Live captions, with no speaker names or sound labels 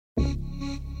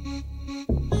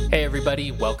Hey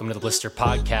everybody, welcome to the Blister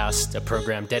Podcast, a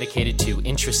program dedicated to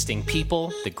interesting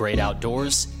people, the great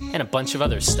outdoors, and a bunch of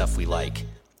other stuff we like,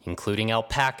 including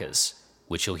alpacas,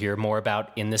 which you'll hear more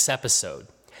about in this episode.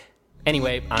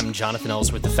 Anyway, I'm Jonathan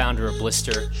Ellsworth, the founder of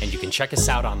Blister, and you can check us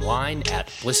out online at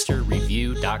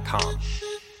blisterreview.com.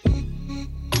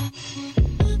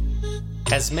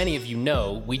 As many of you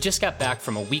know, we just got back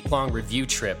from a week-long review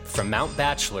trip from Mount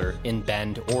Bachelor in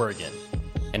Bend, Oregon.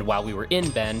 And while we were in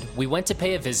Bend, we went to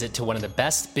pay a visit to one of the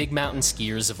best big mountain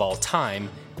skiers of all time,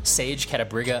 Sage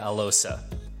Catabriga-Alosa.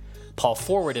 Paul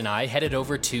Forward and I headed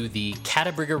over to the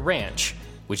Catabriga Ranch,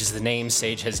 which is the name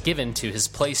Sage has given to his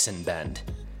place in Bend.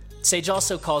 Sage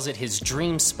also calls it his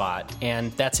dream spot,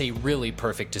 and that's a really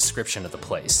perfect description of the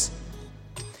place.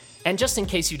 And just in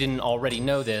case you didn't already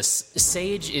know this,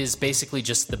 Sage is basically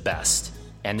just the best,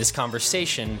 and this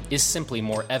conversation is simply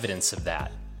more evidence of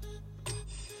that.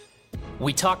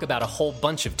 We talk about a whole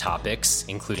bunch of topics,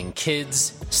 including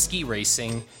kids, ski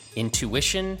racing,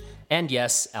 intuition, and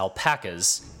yes,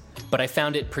 alpacas. But I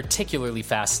found it particularly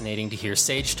fascinating to hear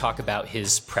Sage talk about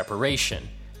his preparation,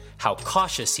 how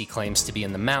cautious he claims to be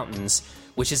in the mountains,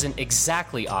 which isn't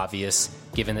exactly obvious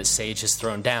given that Sage has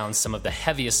thrown down some of the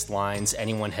heaviest lines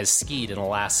anyone has skied in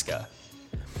Alaska.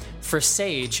 For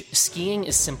Sage, skiing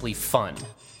is simply fun.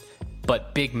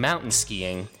 But big mountain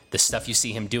skiing, the stuff you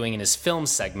see him doing in his film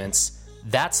segments,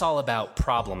 that's all about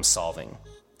problem solving.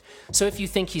 So if you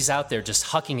think he's out there just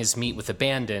hucking his meat with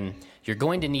abandon, you're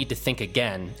going to need to think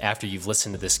again after you've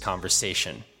listened to this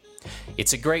conversation.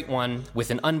 It's a great one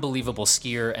with an unbelievable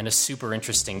skier and a super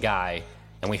interesting guy,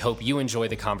 and we hope you enjoy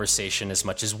the conversation as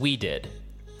much as we did.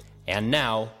 And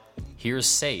now, here's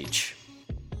Sage.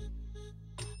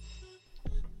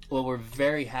 Well, we're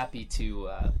very happy to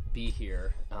be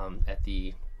here at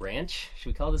the ranch. Should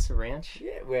we call this a ranch?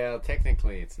 Yeah, well,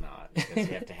 technically it's not, because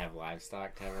you have to have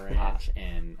livestock to have a ranch,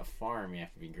 and a farm you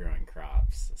have to be growing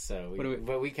crops. So,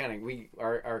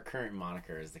 our current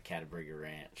moniker is the Catabriga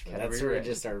Ranch. But that's sort of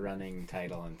just our running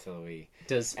title until we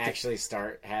actually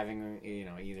start having,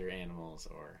 either animals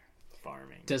or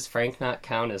farming. Does Frank not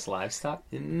count as livestock?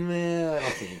 Well, I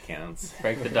don't think he counts.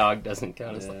 Frank the dog doesn't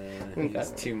count as livestock.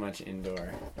 He's too much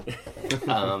indoor.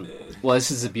 Well, this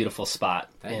is a beautiful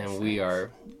spot, Thanks. We are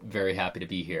very happy to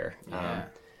be here.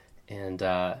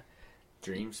 Yeah.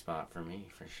 Dream spot for me,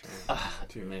 for sure.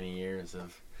 Too many years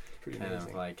of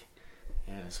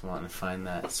just wanting to find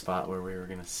that spot where we were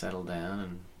going to settle down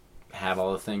and have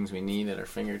all the things we need at our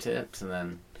fingertips, and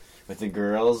then with the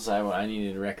girls, I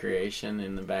needed recreation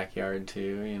in the backyard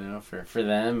too, for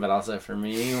them, but also for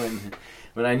me.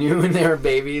 When I knew when they were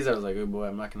babies, I was like, oh boy,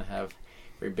 I'm not going to have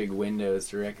very big windows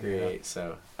to recreate. Yeah.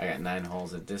 So I got 9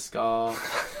 holes of disc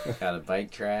golf, got a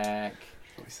bike track,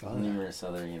 numerous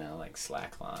other, like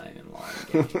slack line and lawn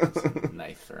games, and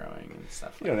knife throwing and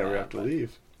stuff like that. You don't ever have to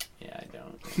leave. Yeah, I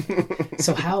don't.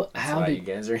 So how did you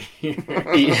guys are here?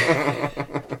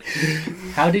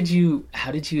 How did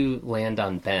you land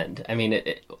on Bend? I mean,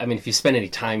 if you spend any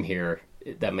time here,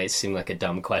 that may seem like a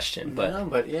dumb question, but no,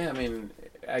 but yeah,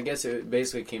 I guess it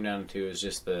basically came down to is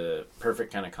just the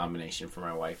perfect kind of combination for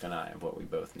my wife and I of what we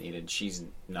both needed. She's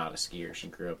not a skier. She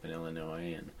grew up in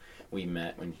Illinois, and we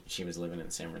met when she was living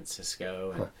in San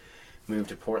Francisco and moved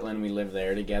to Portland. We lived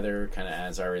there together kind of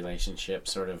as our relationship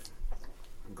sort of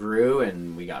grew,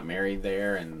 and we got married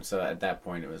there. And so at that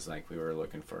point it was like we were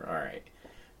looking for, all right,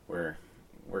 we're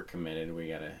committed.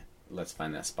 Let's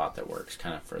find that spot that works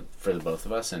kind of for the both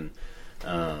of us. And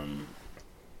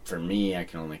for me, I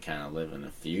can only kind of live in a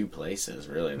few places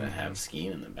really that have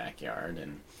skiing in the backyard,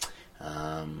 and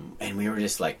we were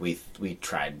just like we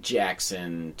tried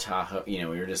Jackson, Tahoe, we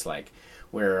were just like,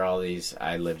 where are all these?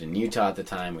 I lived in Utah at the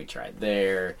time. We tried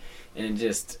there, and it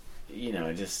just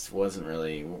weren't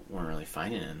really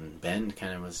finding it. And Bend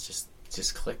kind of was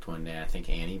just clicked one day. I think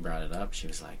Annie brought it up. She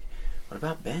was like, what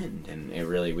about Bend? And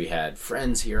we had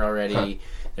friends here already.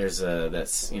 There's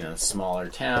that's smaller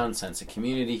town, sense of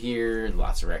community here,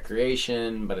 lots of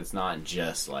recreation, but it's not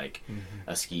just like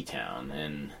a ski town.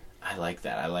 And I like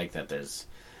that. I like that there's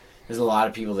a lot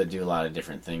of people that do a lot of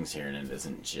different things here, and it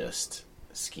isn't just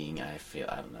skiing. I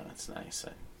don't know, it's nice.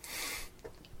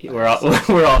 We're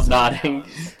all nodding,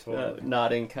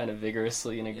 nodding kind of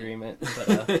vigorously in agreement.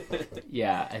 But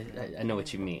yeah, I know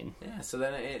what you mean. Yeah. So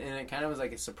then, it kind of was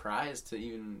like a surprise to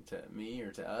me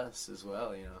or to us as well.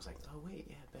 I was like, oh wait,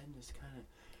 yeah, Bend is kind of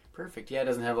perfect. Yeah, it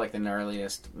doesn't have like the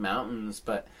gnarliest mountains,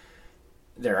 but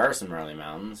there are some gnarly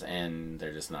mountains, and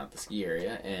they're just not the ski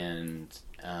area. And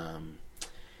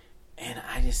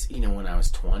I just, when I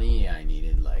was 20, I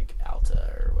needed like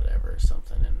Alta or whatever,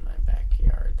 something in my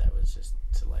backyard that was just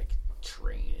to like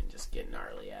train and just get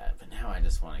gnarly at. But now I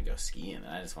just want to go skiing. And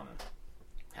I just want to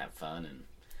have fun, and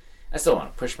I still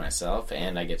want to push myself,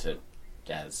 and I get to,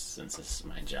 since this is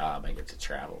my job, I get to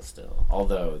travel still.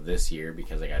 Although this year,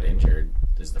 because I got injured,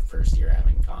 this is the first year I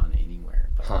haven't gone anywhere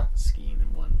but skiing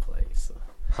in one place.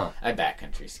 So I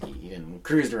backcountry skied and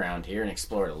cruised around here and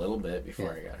explored a little bit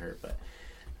before I got hurt, but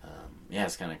yeah,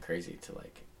 it's kind of crazy to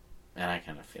like, and I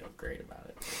kind of feel great about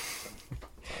it. So,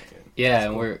 it's all good. Yeah,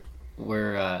 and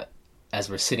we're as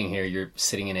we're sitting here, you're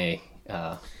sitting in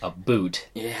a boot.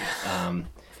 Yeah.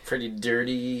 Pretty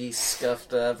dirty,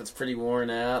 scuffed up. It's pretty worn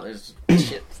out. There's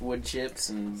wood chips,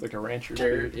 and it's like a rancher's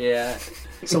dirt. boot. Yeah.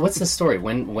 So what's the story?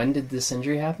 When did this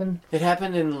injury happen? It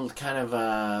happened in kind of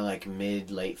like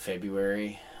late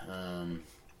February,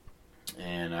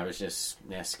 and I was just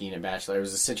skiing at Bachelor. It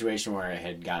was a situation where it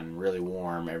had gotten really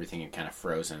warm. Everything had kind of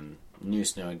frozen. New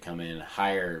snow had come in.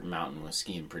 Higher mountain was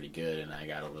skiing pretty good, and I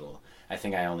got a little. I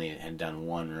think I only had done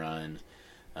one run,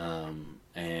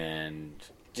 and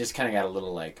just kind of got a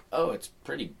little like, oh, it's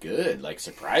pretty good, like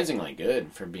surprisingly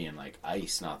good for being like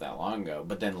ice not that long ago.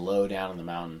 But then low down in the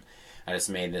mountain, I just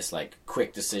made this like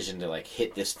quick decision to like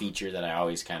hit this feature that I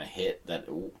always kind of hit that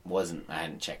I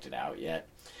hadn't checked it out yet.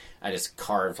 I just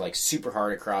carved like super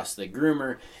hard across the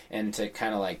groomer, and to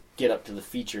kind of like get up to the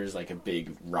features, like a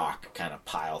big rock kind of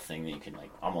pile thing that you can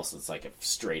like, almost it's like a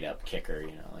straight up kicker,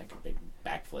 like a big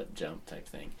backflip jump type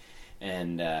thing.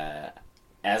 And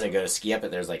as I go to ski up it,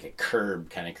 there's like a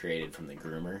curb kind of created from the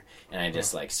groomer, and I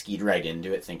just like skied right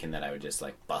into it, thinking that I would just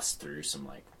like bust through some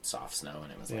like soft snow,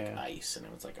 and it was like ice, and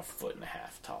it was like 1.5 foot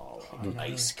tall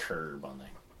ice curb on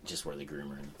just where the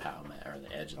groomer and the pow met, or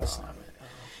the edge of the snow met.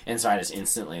 And so I just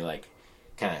instantly like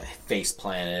kind of face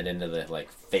planted into the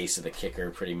like face of the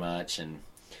kicker pretty much, and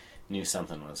knew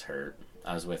something was hurt.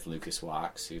 I was with Lucas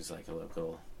Walks, who's like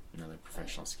another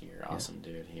professional skier, awesome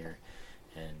dude here,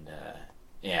 and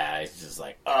yeah, he's just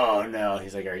like, oh no.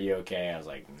 He's like, are you okay? I was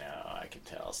like, no, I could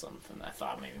tell something. I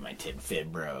thought maybe my tib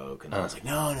fib broke. And I was like,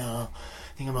 no, I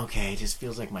think I'm okay. It just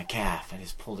feels like my calf. I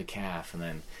just pulled a calf. And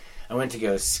then I went to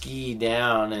go ski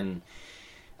down, and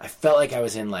I felt like I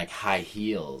was in like high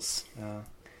heels.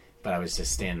 But I was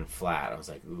just standing flat. I was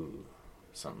like, ooh,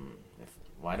 something.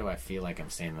 Why do I feel like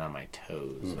I'm standing on my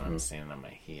toes when I'm standing on my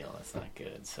heel? That's not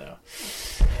good. So,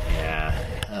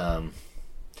 yeah.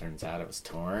 Turns out it was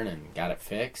torn, and got it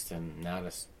fixed, and now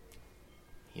just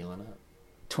healing up.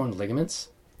 Torn ligaments?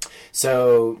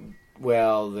 So,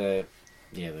 well, the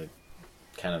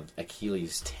kind of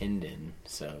Achilles tendon,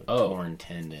 torn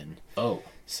tendon. Oh.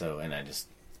 So, and it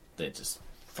just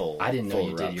full. I didn't know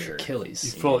you rupture. did your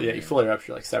Achilles. You fully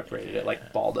ruptured, like separated it,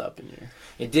 like balled up in your.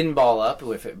 It didn't ball up.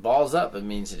 If it balls up, it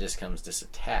means it just comes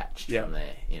disattached from the,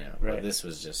 Right. But this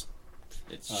was just,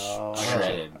 it's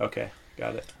shredded. Okay.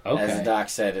 Got it. Okay. As the doc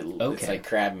said, it's like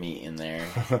crab meat in there,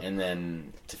 and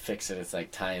then to fix it, it's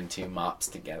like tying two mops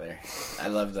together. I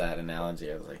love that analogy.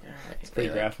 I was like, all right, It's pretty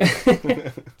like,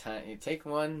 graphic. you take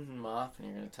one mop and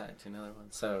you're gonna tie it to another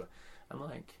one. So I'm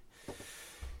like,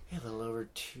 a little over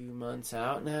 2 months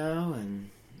out now, and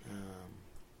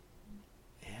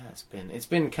it's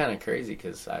been kind of crazy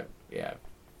because I've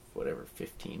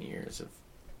 15 years of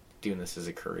doing this as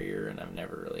a career, and I've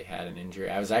never really had an injury.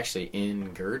 I was actually in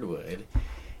Girdwood,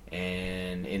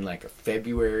 and in like a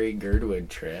February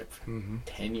Girdwood trip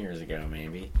 10 years ago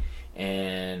maybe,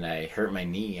 and I hurt my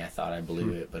knee. I thought I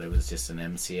blew it, but it was just an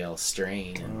MCL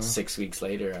strain, and 6 weeks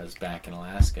later I was back in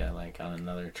Alaska, like on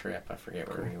another trip. I forget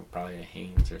where we were, probably a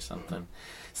Haines or something.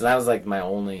 So that was like my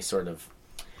only sort of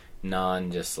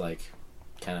just like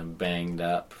kind of banged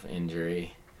up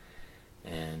injury.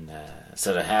 And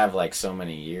so to have like so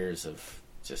many years of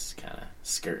just kind of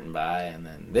skirting by, and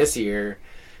then this year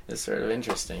is sort of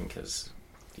interesting because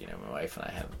my wife and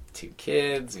I have 2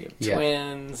 kids, we have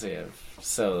twins,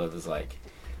 so it was like,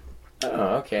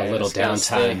 oh, okay, a little downtime,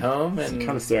 stay home, and it's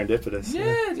kind of serendipitous.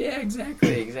 Yeah,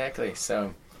 exactly.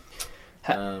 So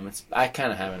I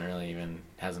kind of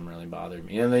hasn't really bothered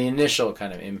me. The initial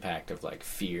kind of impact of like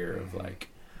fear of like,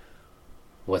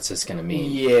 what's this going to mean?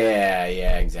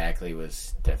 Yeah, exactly.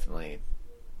 Was definitely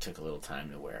took a little time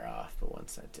to wear off, but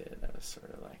once that did, I was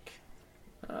sort of like,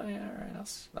 oh yeah, all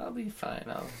right, I'll be fine.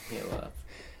 I'll heal up.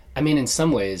 I mean, in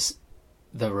some ways,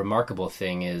 the remarkable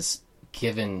thing is,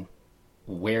 given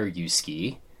where you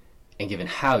ski and given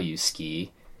how you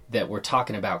ski, that we're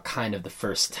talking about kind of the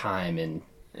first time in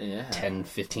 10,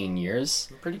 15 years.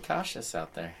 I'm pretty cautious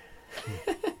out there.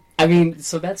 I mean,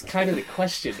 so that's kind of the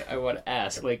question I want to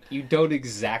ask. Like, you don't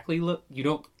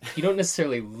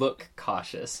necessarily look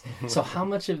cautious. So how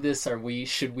much of this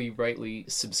should we rightly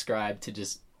subscribe to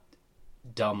just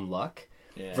dumb luck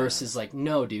versus like,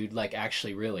 no, dude, like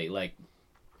actually really, like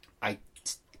I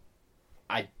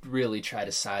I really try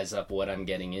to size up what I'm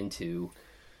getting into.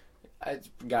 It's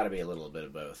got to be a little bit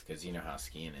of both, because you know how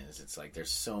skiing is. It's like there's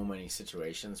so many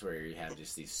situations where you have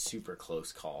just these super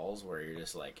close calls where you're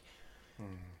just like,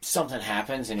 something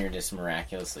happens and you're just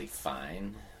miraculously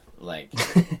fine. Like,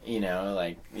 you know,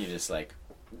 like you just like,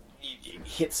 you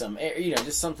hit some, you know,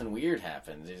 just something weird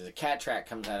happens. There's a cat track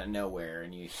comes out of nowhere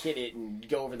and you hit it and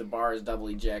go over the bars, double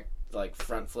eject, like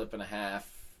front flip and a half,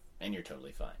 and you're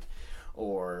totally fine.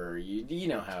 Or you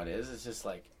know how it is. It's just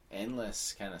like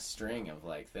endless kind of string of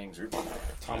like things.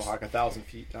 Tomahawk 1,000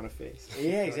 feet down a face.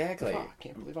 Yeah, exactly. Oh, I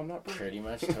can't believe I'm not broken. Pretty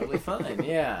much totally fine.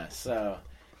 Yeah. So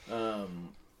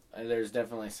there's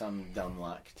definitely some dumb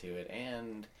luck to it,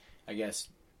 and I guess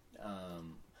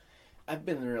I've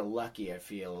been real lucky, I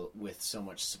feel, with so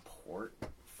much support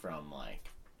from like,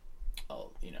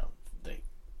 you know,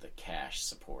 the cash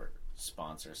support,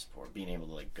 sponsor support, being able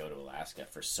to like go to Alaska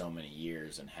for so many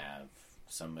years and have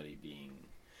somebody being,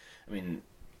 I mean,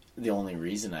 the only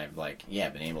reason I've like,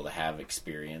 been able to have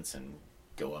experience and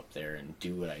go up there and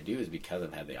do what I do is because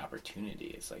I've had the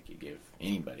opportunity. It's like you give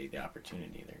anybody the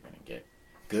opportunity, they're going to get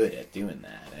good at doing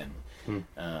that. And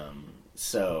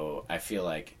so I feel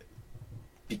like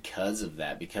because of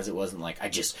that, because it wasn't like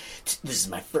this is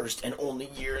my first and only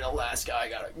year in Alaska, I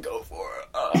gotta go for it.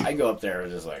 I go up there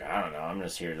just like, I don't know, I'm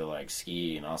just here to like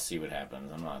ski and I'll see what happens.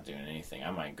 I'm not doing anything.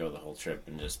 I might go the whole trip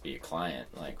and just be a client.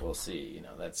 Like, we'll see. You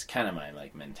know, that's kind of my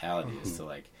like mentality is to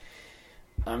like,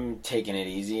 I'm taking it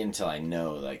easy until I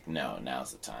know like, no,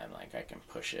 now's the time. Like, I can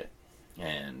push it.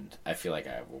 And I feel like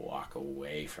I walk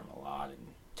away from a lot and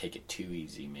take it too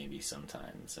easy maybe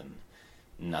sometimes, and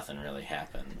nothing really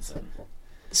happens. And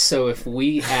so if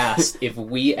we asked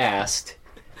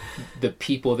the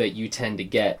people that you tend to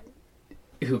get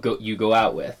you go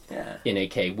out with in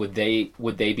AK, would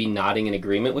they be nodding in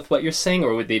agreement with what you're saying,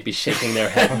 or would they be shaking their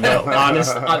head no?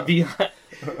 Honest, I'd be.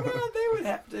 Well, they would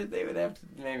have to,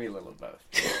 maybe a little both.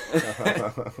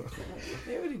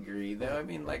 They would agree, though. I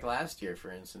mean, like last year,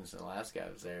 for instance, in Alaska,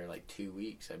 I was there like 2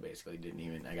 weeks. I basically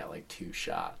I got like 2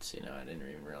 shots, you know. I didn't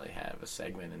even really have a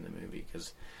segment in the movie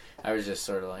because I was just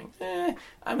sort of like,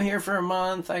 I'm here for a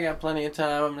month. I got plenty of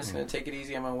time. I'm just going to take it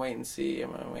easy. I'm going to wait and see.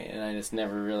 And I just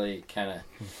never really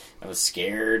I was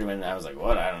scared when I was like,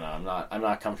 what? I don't know. I'm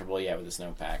not comfortable yet with the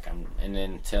snowpack.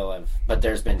 But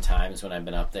there's been times when I've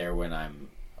been up there when I'm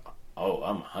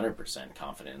 100%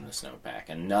 confident in the snowpack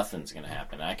and nothing's going to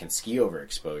happen. I can ski over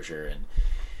exposure.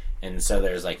 And so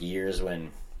there's like years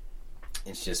when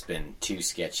it's just been too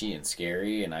sketchy and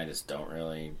scary, and I just don't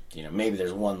really, you know, maybe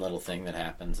there's one little thing that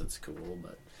happens that's cool,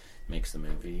 but makes the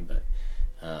movie. But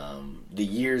the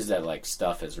years that like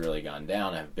stuff has really gone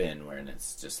down have been when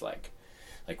it's just like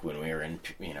when we were in,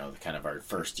 you know, kind of our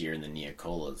first year in the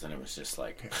Neocolas, and it was just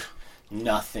like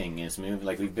nothing is moving.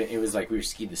 Like it was like we were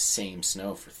skied the same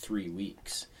snow for 3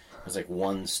 weeks. It was like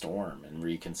one storm and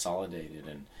reconsolidated,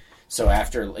 and so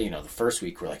after, you know, the first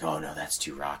week we're like, oh no, that's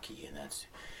too rocky,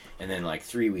 and then like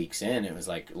 3 weeks in, it was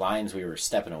like lines we were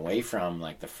stepping away from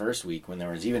like the first week when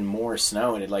there was even more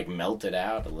snow and it like melted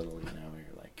out a little, you know. We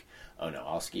were like, oh no,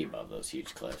 I'll ski above those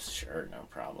huge cliffs, sure, no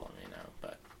problem, you know,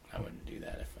 but I wouldn't do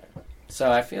that so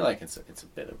I feel like it's a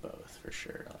bit of both for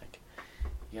sure. Like,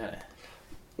 you gotta.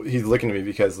 He's looking at me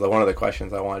because one of the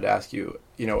questions I wanted to ask you,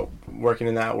 you know, working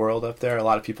in that world up there, a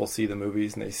lot of people see the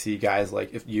movies and they see guys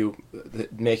like, if you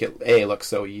make it look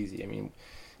so easy. I mean,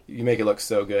 you make it look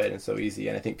so good and so easy,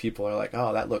 and I think people are like,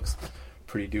 oh, that looks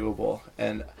pretty doable.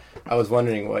 And I was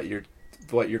wondering what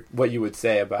you would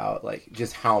say about like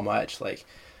just how much like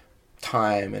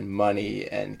time and money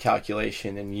and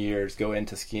calculation and years go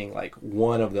into skiing like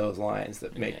one of those lines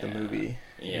that make the movie.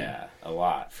 Yeah, a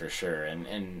lot for sure.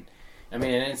 And I mean,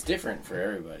 and it's different for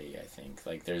everybody, I think.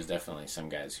 Like, there's definitely some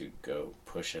guys who go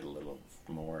push it a little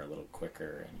more, a little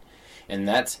quicker. And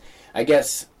that's, I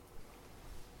guess,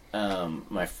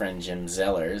 my friend Jim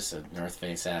Zellers, a North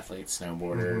Face athlete,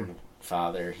 snowboarder,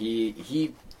 father,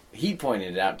 he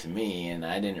pointed it out to me, and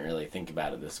I didn't really think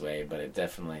about it this way, but it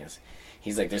definitely is.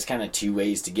 He's like, there's kind of 2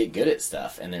 ways to get good at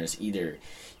stuff, and there's either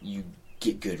you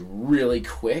get good really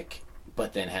quick,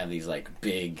 but then have these, like,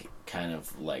 big kind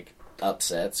of, like,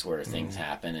 upsets where things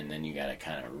happen, and then you gotta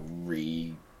kind of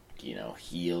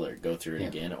heal or go through it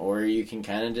again, or you can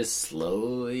kind of just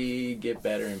slowly get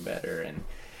better and better. And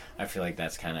I feel like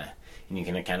that's kind of, and you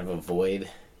can kind of avoid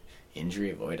injury,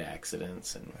 avoid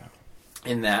accidents, and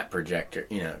in that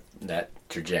that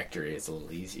trajectory is a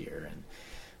little easier. And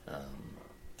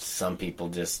some people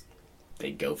just,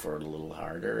 they go for it a little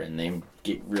harder and they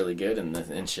get really good,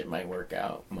 and shit might work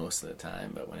out most of the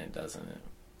time, but when it doesn't,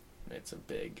 it's a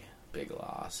big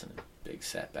loss and a big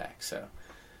setback. So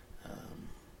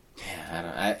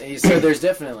So there's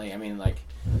definitely, I mean, like,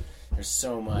 there's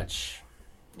so much,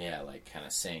 like kind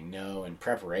of saying no and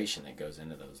preparation that goes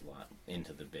into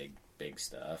into the big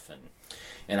stuff,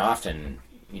 and often,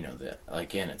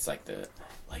 again, it's like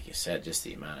you said, just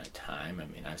the amount of time. I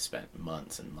mean, I've spent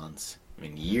months and months,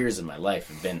 years of my life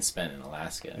have been spent in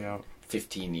Alaska. Yeah.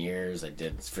 15 years.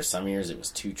 For some years it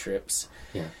was 2 trips.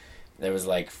 Yeah. There was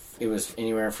it was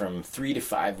anywhere from 3 to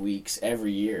 5 weeks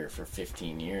every year for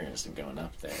 15 years of going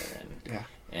up there,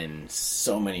 and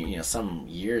so many, some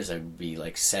years it would be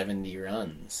like 70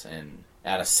 runs, and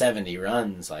out of 70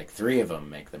 runs, like 3 of them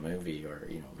make the movie, or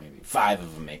maybe 5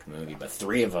 of them make the movie, but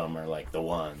 3 of them are like the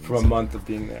ones from a month of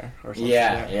being there or something.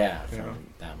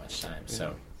 From that much time.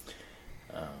 So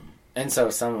and so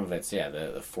some of it's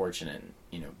the fortunate,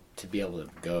 to be able to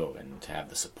go and to have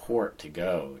the support to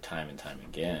go time and time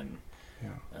again.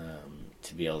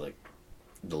 To be able to,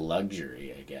 the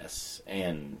luxury, I guess,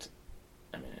 and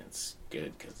it's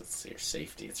good because it's your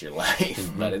safety, it's your life,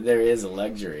 but there is a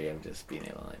luxury of just being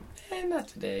able to, not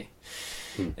today.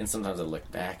 And sometimes I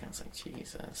look back and it's like,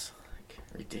 Jesus, like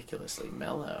ridiculously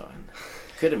mellow, and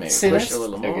could have maybe pushed a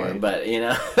little more, but you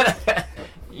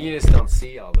just don't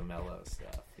see all the mellow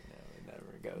stuff. It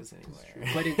never goes anywhere.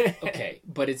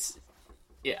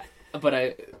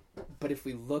 But if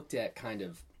we looked at kind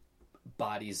of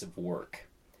bodies of work,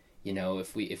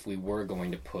 if we were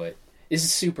going to put, this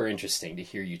is super interesting to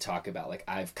hear you talk about, like,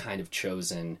 I've kind of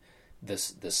chosen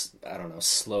this I don't know,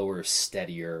 slower,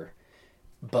 steadier,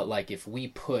 but like if we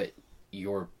put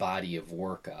your body of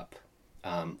work up,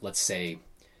 let's say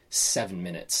 7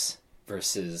 minutes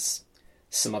versus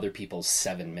some other people's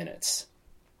 7 minutes,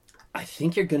 I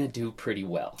think you're going to do pretty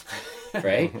well,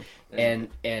 right? and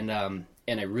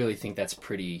I really think it's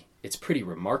pretty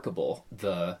remarkable.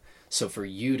 So for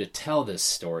you to tell this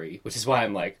story, which is why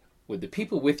I'm like, would the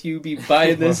people with you be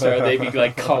buying this, or would they be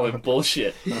like calling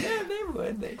bullshit? Yeah, they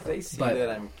would. They see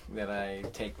that I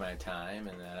take my time,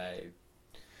 and that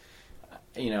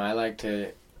I like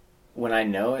to, when I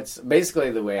know, it's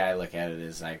basically the way I look at it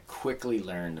is I quickly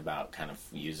learned about kind of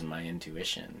using my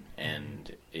intuition,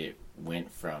 and it went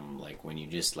from like when you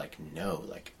just like know,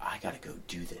 like, I gotta go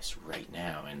do this right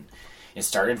now. And it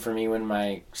started for me when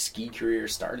my ski career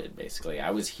started. Basically,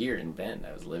 I was here in Bend.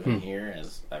 I was living here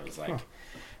as I was like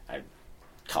a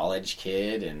college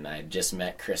kid, and I just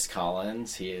met Chris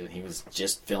Collins. He was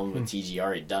just filmed with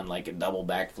TGR. He'd done like a double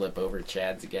backflip over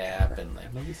Chad's Gap, and like,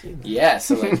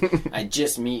 so like I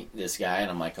just meet this guy, and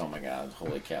I'm like, oh my god,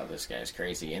 holy cow, this guy's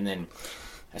crazy. And then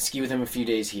I ski with him a few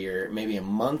days here. Maybe a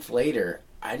month later,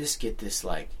 I just get this,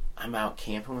 like, I'm out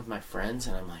camping with my friends,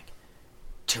 and I'm like,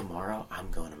 tomorrow I'm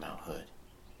going to Mount Hood.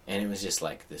 And it was just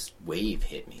like this wave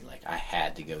hit me, like I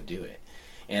had to go do it.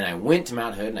 And I went to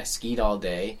Mount Hood, and I skied all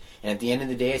day, and at the end of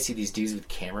the day I see these dudes with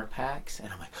camera packs,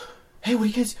 and I'm like, hey, what are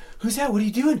you guys, who's that, what are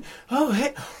you doing? Oh,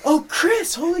 hey, oh,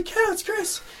 Chris, holy cow, it's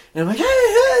Chris. And I'm like,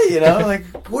 hey, like,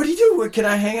 what do you do? Can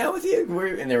I hang out with you?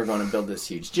 And they were going to build this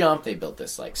huge jump. They built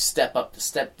this, like, step up to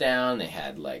step down. They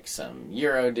had, like, some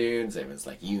Euro dudes. It was,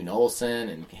 like, Yoon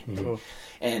Olsen.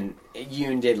 And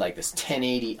Yoon did, like, this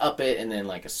 1080 up it, and then,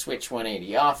 like, a switch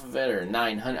 180 off of it, or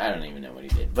 900. I don't even know what he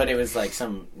did. But it was, like,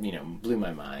 blew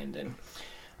my mind. And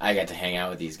I got to hang out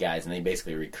with these guys, and they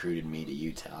basically recruited me to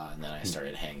Utah. And then I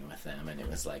started hanging with them, and it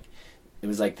was like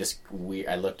this weird,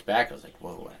 I looked back, I was like,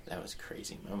 whoa, that was a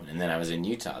crazy moment. And then I was in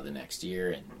Utah the next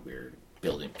year, and we were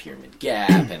building Pyramid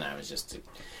Gap, and I was just a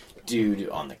dude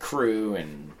on the crew,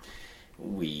 and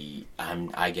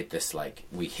I get this, like,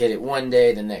 we hit it one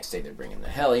day, the next day they're bringing the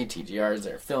heli, TGRs,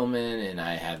 they're filming, and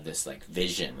I have this, like,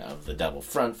 vision of the double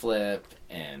front flip,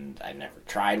 and I never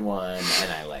tried one,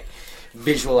 and I, like,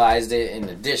 visualized it in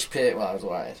the dish pit while I was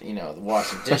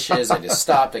washing dishes. I just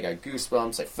stopped. I got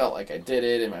goosebumps. I felt like I did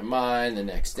it in my mind. The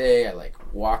next day, I like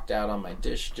walked out on my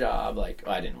dish job. Like,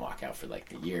 I didn't walk out for like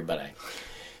the year, but I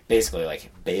basically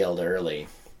like bailed early.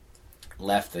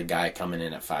 Left the guy coming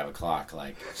in at 5 o'clock,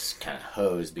 like, just kind of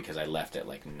hosed because I left at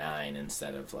like 9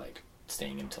 instead of like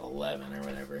staying until 11 or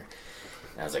whatever.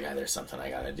 I was like, there's something I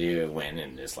gotta do. Went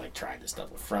and just like tried this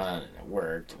double front, and it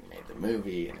worked, and made the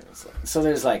movie, and it was like, so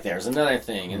there's another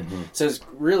thing. And so it's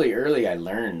really early I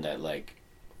learned that, like,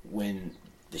 when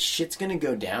the shit's gonna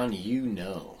go down, you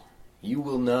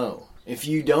will know. If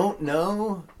you don't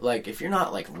know, like, if you're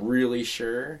not like really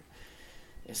sure,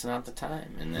 it's not the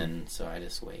time. And then so I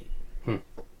just wait. And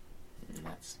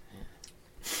that's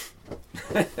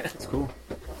That's cool.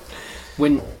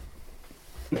 When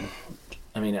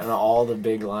and all the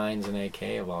big lines in AK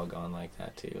have all gone like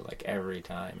that too. Like, every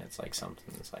time it's like something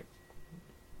that's like,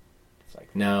 it's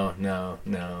like, no.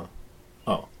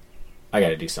 Oh, I got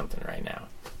to do something right now.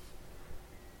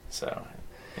 So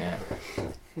Yeah.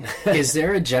 Is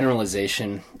there a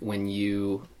generalization when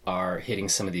you are hitting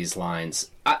some of these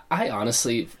lines? I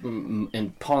honestly,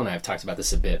 and Paul and I have talked about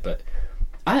this a bit, but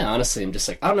I honestly am just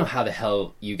like, I don't know how the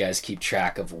hell you guys keep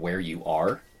track of where you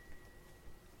are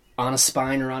on a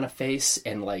spine or on a face.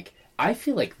 And like, I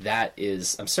feel like that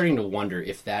is, I'm starting to wonder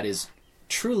if that is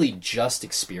truly just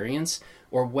experience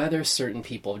or whether certain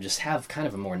people just have kind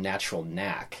of a more natural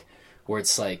knack where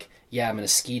it's like, yeah, I'm going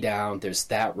to ski down, there's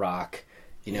that rock,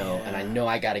 you know, and I know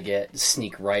I got to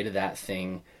sneak right to that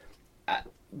thing.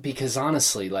 Because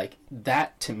honestly, like,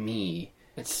 that to me...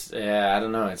 I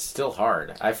don't know, it's still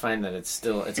hard. I find that it's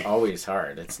always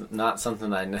hard. It's not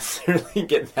something I necessarily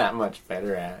get that much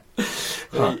better at.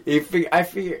 Huh. I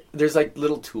figure there's like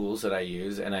little tools that I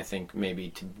use, and I think maybe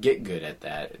to get good at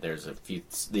that, there's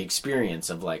the experience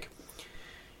of like,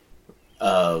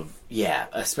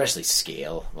 especially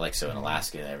scale. Like, so in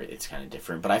Alaska, it's kind of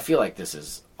different. But I feel like this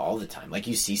is all the time. Like,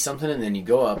 you see something, and then you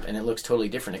go up, and it looks totally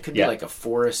different. It could be like a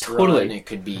forest run. It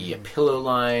could be a pillow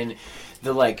line.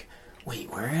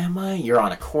 Wait, where am I? You're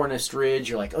on a corniced ridge.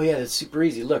 You're like, oh yeah, that's super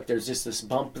easy. Look, there's just this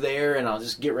bump there, and I'll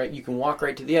just get right. You can walk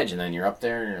right to the edge, and then you're up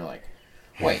there, and you're like,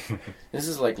 wait, this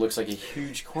is like looks like a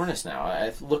huge cornice now.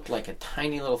 It looked like a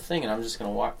tiny little thing, and I'm just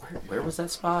gonna walk. Where was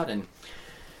that spot? And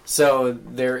so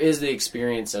there is the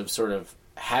experience of sort of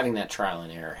having that trial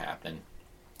and error happen,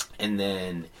 and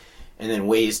then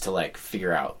ways to like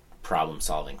figure out problem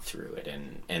solving through it,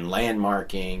 and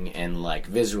landmarking, and like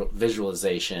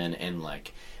visualization, and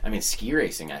like. I mean, ski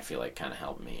racing, I feel like, kind of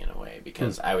helped me in a way,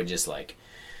 because I would just, like,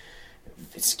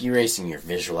 ski racing, you're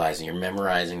visualizing, you're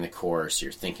memorizing the course,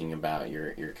 you're thinking about,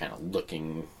 you're kind of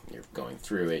looking, you're going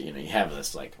through it, you know, you have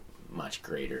this, like, much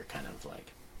greater kind of,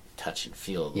 like, touch and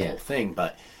feel of the whole thing,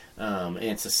 but and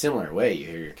it's a similar way.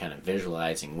 You're kind of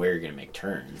visualizing where you're going to make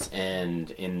turns,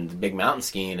 and in the big mountain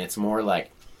skiing, it's more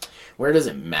like, where does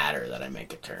it matter that I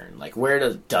make a turn? Like,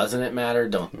 doesn't it matter?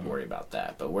 Don't worry about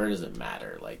that. But where does it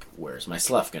matter? Like, where's my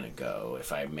slough going to go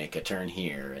if I make a turn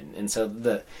here? And so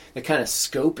the kind of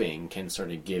scoping can sort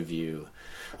of give you,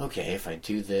 okay, if I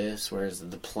do this, where's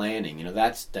the planning? You know,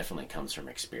 that's definitely comes from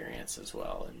experience as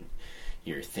well. And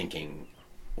you're thinking,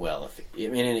 well,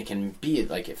 and it can be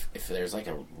like if there's like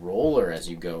a roller as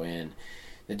you go in,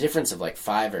 the difference of like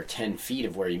 5 or 10 feet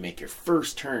of where you make your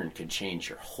first turn could change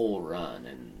your whole run.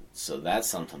 And so that's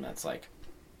something that's like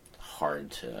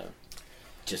hard to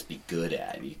just be good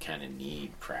at. You kind of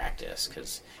need practice,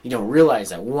 because you don't realize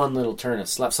that one little turn of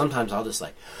slough. Sometimes I'll just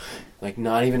like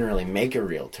not even really make a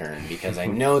real turn, because I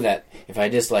know that if I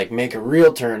just like make a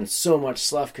real turn, so much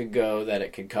slough could go that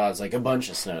it could cause like a bunch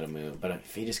of snow to move. But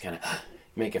if you just kind of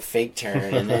make a fake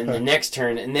turn, and then the next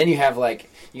turn, and then you have like,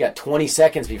 you got 20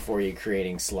 seconds before you're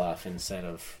creating slough, instead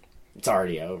of it's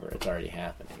already over, it's already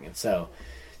happening. And so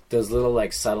those little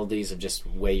like subtleties of just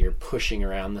way you're pushing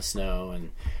around the snow,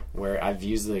 and where I've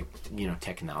used the, you know,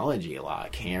 technology a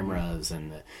lot, cameras,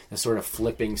 and the sort of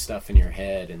flipping stuff in your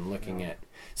head and looking at.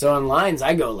 So on lines,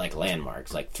 I go like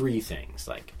landmarks, like 3 things,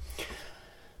 like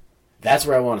that's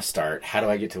where I want to start. How do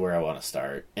I get to where I want to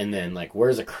start? And then like,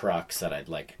 where's a crux that I'd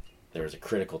like, there was a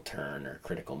critical turn or a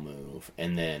critical move,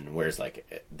 and then where's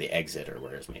like the exit, or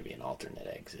where's maybe an alternate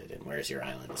exit, and where's your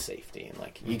island of safety, and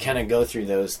like you kind of go through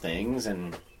those things,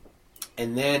 and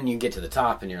then you get to the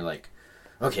top, and you're like,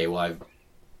 okay, well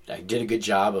I did a good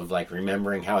job of like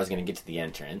remembering how I was going to get to the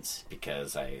entrance,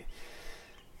 because I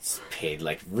paid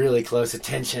like really close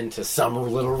attention to some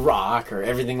little rock, or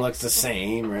everything looks the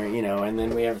same, or you know, and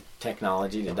then we have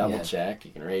technology to double check.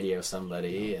 You can radio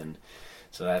somebody, and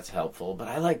so that's helpful. But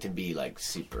I like to be like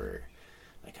super,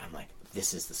 like I'm like,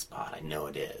 this is the spot. I know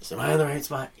it is. Am I on the right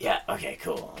spot? Yeah. Okay,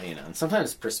 cool. You know, and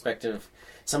sometimes perspective,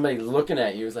 somebody looking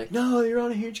at you is like, no, you're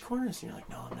on a huge cornice. And you're like,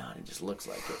 no, I'm not. It just looks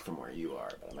like it from where you are,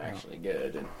 but I'm actually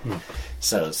good. And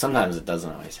so sometimes it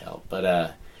doesn't always help. But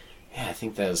yeah, I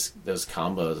think those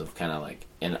combos of kind of like,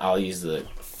 and I'll use the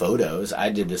photos.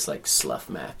 I did this like slough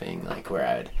mapping, like where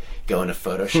I would go into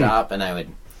Photoshop and I would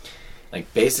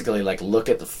like basically like look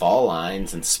at the fall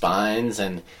lines and spines,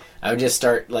 and I would just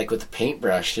start like with the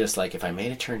paintbrush, just like if I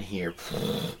made a turn here,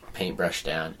 paintbrush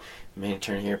down, made a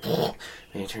turn here,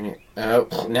 made a turn here.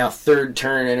 Oh, now third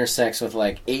turn intersects with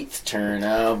like 8th turn.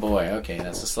 Oh boy, okay,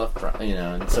 that's a slough, you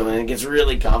know. And so then it gets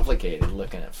really complicated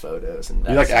looking at photos. And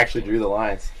you like actually drew the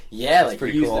lines. Yeah, that's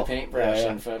like use cool. The paintbrush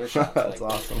in Photoshop. That's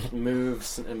like, awesome.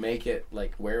 Moves and make it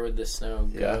like, where would the snow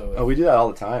go? Yeah. Oh, we do that all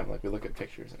the time. Like we look at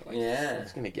pictures and like, yeah,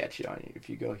 it's gonna get you on you if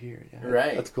you go here. Yeah,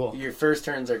 right. That's cool. Your first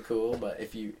turns are cool, but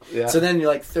if you so then you're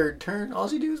like third turn, all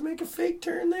you do is make a fake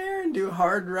turn there and do a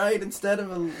hard right instead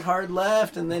of a hard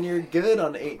left, and then you're good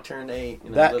on 8, turn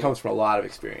 8. That comes from a lot of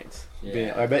experience.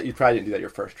 Yeah. I bet you probably didn't do that your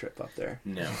first trip up there.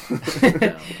 No.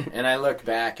 No. And I look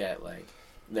back at, like,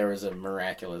 there was a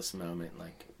miraculous moment.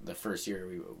 Like, the first year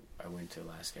I went to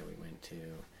Alaska, we went to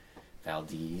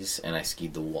Valdez, and I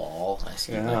skied the wall. I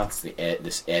skied, like, it's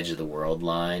this edge of the world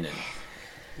line,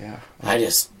 and I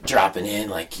just dropping in,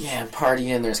 like, I'm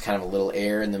partying. There's kind of a little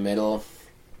air in the middle,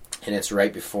 and it's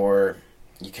right before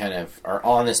you kind of are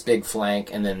on this big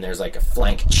flank, and then there's like a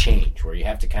flank change where you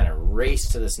have to kind of race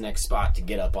to this next spot to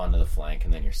get up onto the flank,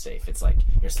 and then you're safe. It's like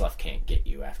your slough can't get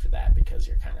you after that because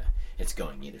you're kind of, it's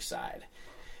going either side.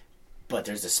 But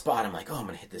there's this spot, I'm like, oh, I'm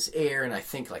going to hit this air, and I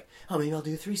think like, oh, maybe I'll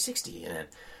do a 360, and then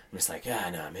I'm just like,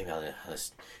 no, maybe I'll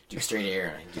just do straight air,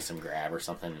 and I do some grab or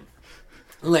something, and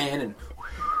land, and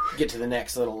get to the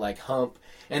next little like hump,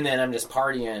 and then I'm just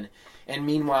partying. And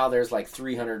meanwhile, there's like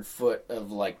 300 foot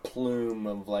of like plume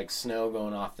of like snow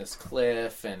going off this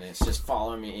cliff, and it's just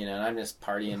following me, and I'm just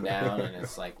partying down, and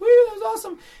it's like, woo, that was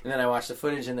awesome. And then I watched the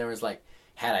footage, and there was like,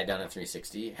 had I done a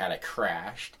 360, had I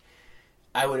crashed,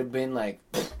 I would have been like,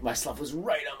 my slough was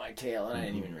right on my tail, and I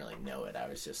didn't even really know it. I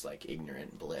was just like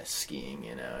ignorant bliss skiing,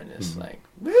 and just like,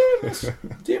 woo, let's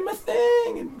do my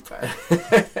thing,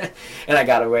 and I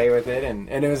got away with it, and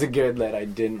it was a good that I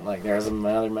didn't, like, there was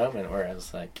another moment where I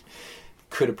was like,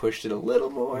 could have pushed it a little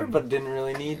more, but didn't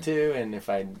really need to, and if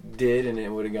I did and it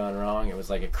would have gone wrong, it was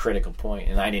like a critical point,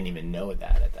 and I didn't even know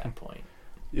that at that point.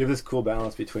 You have this cool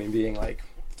balance between being like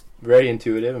very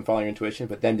intuitive and following your intuition,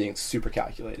 but then being super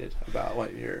calculated about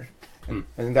what you're... And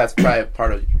I think that's probably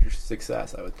part of your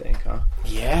success, I would think, huh?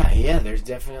 Yeah, there's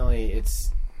definitely...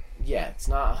 It's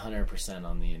not 100%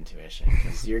 on the intuition,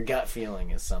 because your gut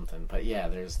feeling is something, but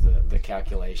there's the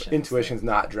calculation. Intuition's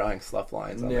not drawing slough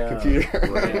lines on the computer.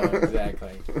 No,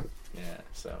 exactly. Yeah,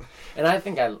 so... And I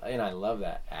think I love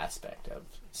that aspect of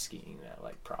skiing, that,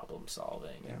 like, problem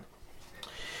solving. Yeah.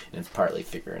 And it's partly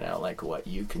figuring out, like, what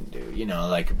you can do. You know,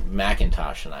 like,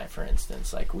 McIntosh and I, for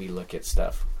instance, like, we look at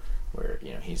stuff where,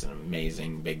 you know, he's an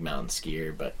amazing big mountain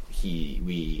skier, but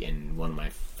we, and one of my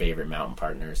favorite mountain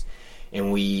partners,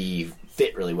 and we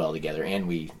fit really well together, and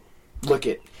we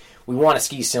want to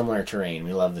ski similar terrain.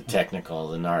 We love the technical,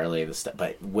 the gnarly, the stuff,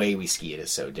 but the way we ski it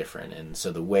is so different. And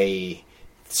so the way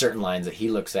certain lines that he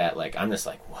looks at, like, I'm just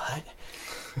like, what?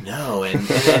 No, and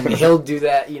then he'll do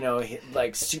that, you know,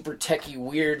 like super techie,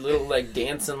 weird little like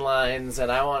dancing lines,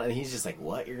 and he's just like,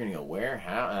 "What? You're gonna go where?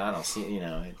 How?" And I don't see, you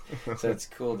know. So it's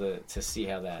cool to see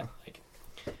how that like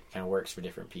kind of works for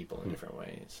different people in different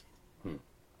ways.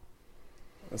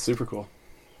 That's super cool.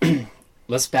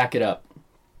 Let's back it up.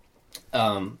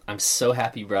 I'm so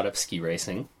happy you brought up ski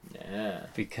racing. Yeah,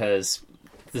 because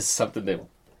this is something that,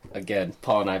 again,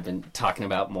 Paul and I have been talking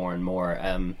about more and more.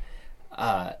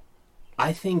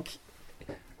 I think,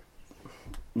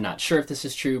 not sure if this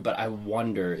is true, but I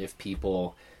wonder if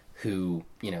people who,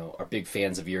 you know, are big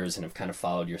fans of yours and have kind of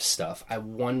followed your stuff, I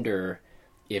wonder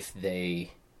if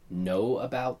they know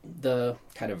about the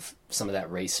kind of some of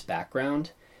that race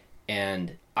background.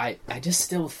 And I just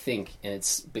still think, and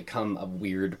it's become a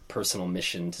weird personal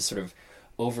mission to sort of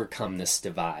overcome this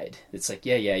divide. It's like,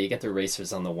 you get the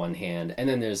racers on the one hand, and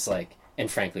then there's like, and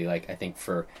frankly, like, I think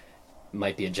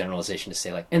might be a generalization to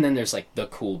say, like, and then there's like the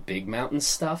cool big mountain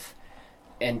stuff,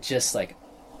 and just like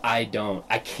I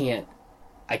can't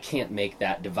make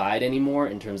that divide anymore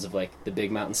in terms of like the big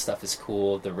mountain stuff is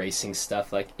cool, the racing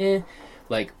stuff like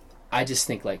like I just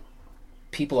think like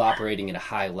people operating at a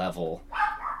high level,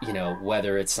 you know,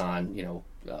 whether it's on, you know,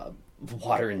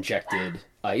 water injected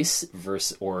ice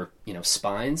versus, or, you know,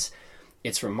 spines,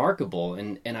 it's remarkable.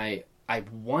 And I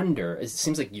wonder, it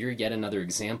seems like you're yet another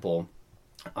example.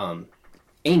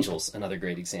 Angel's another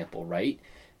great example, right?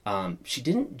 She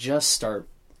didn't just start,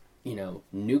 you know,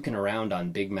 nuking around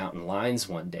on big mountain lines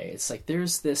one day. It's like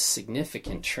there's this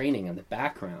significant training in the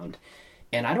background,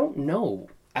 and I don't know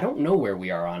where we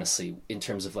are, honestly, in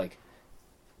terms of like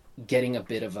getting a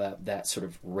bit of that sort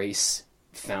of race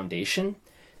foundation.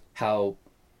 How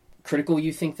critical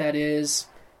you think that is?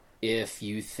 If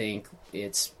you think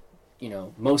it's, you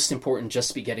know, most important just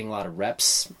to be getting a lot of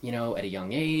reps, you know, at a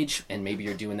young age, and maybe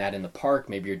you're doing that in the park,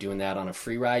 maybe you're doing that on a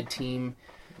free ride team.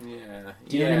 Yeah.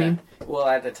 Do you know what I mean? Well,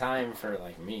 at the time, for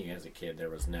like me as a kid, there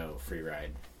was no free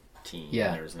ride team.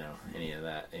 Yeah. There was no any of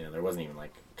that. You know, there wasn't even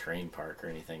like terrain park or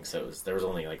anything. So there was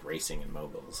only like racing and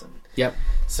moguls, and yep.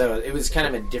 So it was kind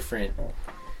of a different.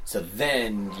 So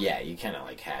then, you kind of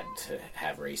like had to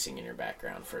have racing in your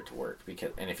background for it to work,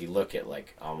 because, and if you look at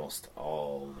like almost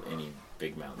any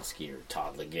big mountain skier,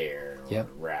 Todd Laguerre or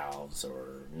Ralphs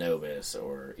or Novus,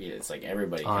 or it's like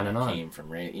everybody kind of came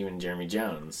from even Jeremy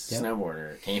Jones,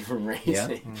 snowboarder, came from racing. Yep.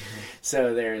 Mm-hmm.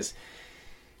 So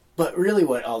But really,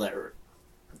 what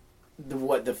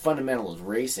the fundamental of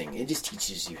racing, it just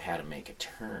teaches you how to make a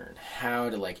turn, how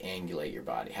to like angulate your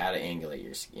body, how to angulate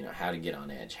your, how to get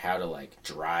on edge, how to like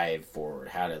drive forward,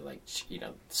 how to like,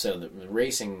 so the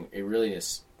racing, it really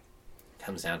just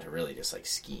comes down to really just like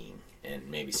skiing, and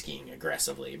maybe skiing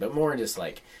aggressively, but more just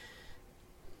like,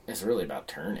 it's really about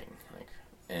turning, like,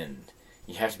 and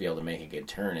you have to be able to make a good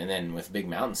turn. And then with big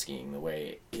mountain skiing, the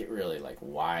way it really like,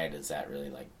 why does that really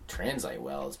like translate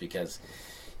well is because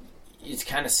it's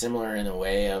kind of similar in a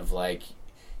way of like,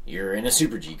 you're in a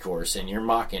Super G course and you're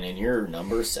mocking and you're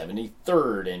number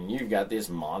 73rd and you've got this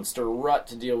monster rut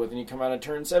to deal with, and you come out of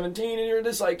turn 17 and you're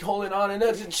just like holding on and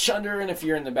it's shunder, and if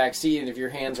you're in the back seat and if your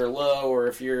hands are low or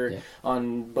if you're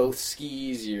on both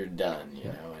skis, you're done,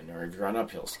 or if you're on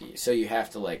uphill skis. So you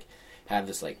have to like have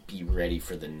this like be ready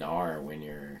for the gnar when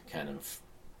you're kind of,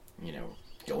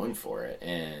 going for it,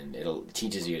 and it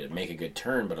teaches you to make a good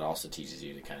turn, but it also teaches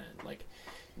you to kind of like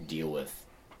deal with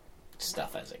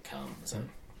stuff as it comes,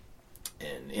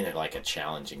 and in like a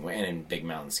challenging way. And in big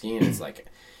mountain skiing,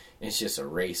 it's just a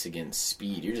race against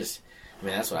speed.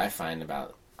 That's what I find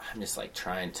about, I'm just like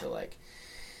trying to like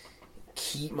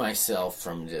keep myself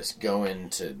from just going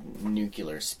to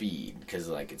nuclear speed, because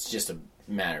like it's just a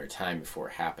matter of time before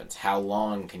it happens. How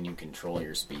long can you control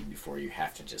your speed before you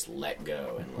have to just let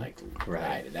go and like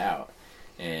ride it out?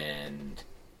 And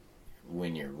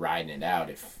when you're riding it out,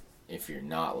 if you're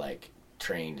not like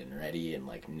trained and ready and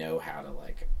like know how to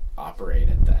like operate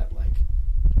at that like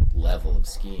level of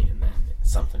skiing, then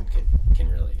something can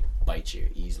really bite you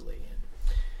easily.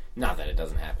 And not that it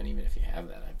doesn't happen even if you have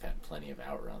that. I've had plenty of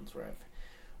outruns where I've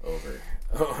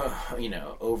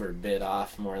overbid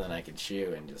off more than I could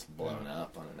chew and just blown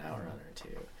up on an outrun or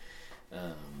two.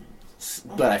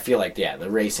 But I feel like, the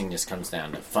racing just comes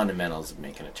down to fundamentals of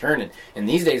making a turn. And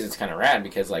these days it's kind of rad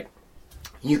because like,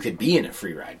 you could be in a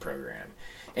free ride program,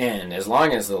 and as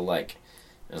long as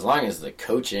the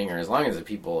coaching, or as long as the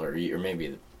people or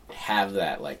maybe have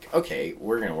that like, okay,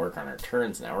 we're going to work on our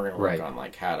turns now. We're going to work on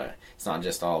like how to. It's not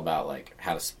just all about like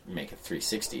how to make a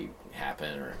 360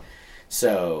 happen. Or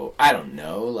so I don't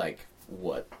know like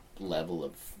what level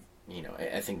of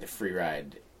I think the free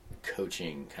ride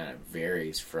coaching kind of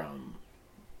varies from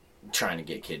trying to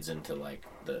get kids into like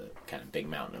the kind of big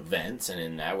mountain events, and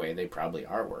in that way they probably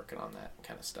are working on that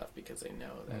kind of stuff because they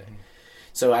know that.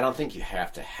 So I don't think you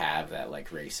have to have that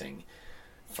like racing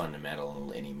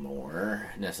fundamental anymore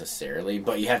necessarily,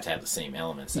 but you have to have the same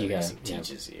elements that racing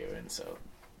teaches you. And so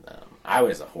I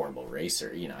was a horrible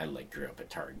racer. I like grew up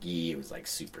at Targhee. It was like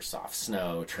super soft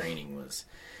snow. Training was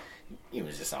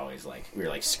just always like, we were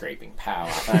like scraping pow.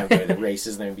 I would go to the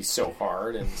races and they would be so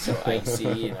hard and so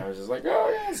icy, and I was just like, oh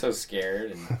yeah, so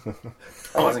scared, and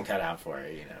I wasn't cut out for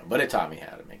it, But it taught me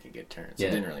how to make a good turn. So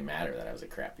it didn't really matter that I was a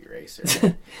crappy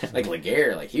racer. Like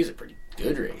Laguerre, like he was a pretty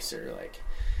good racer, like,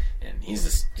 and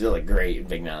he's still a great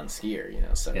big mountain skier,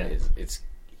 So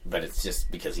but it's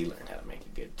just because he learned how to make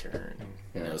a good turn,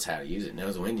 knows how to use it,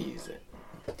 knows when to use it.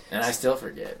 And I still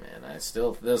forget, man.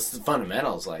 Those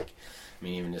fundamentals, like,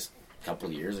 even just a couple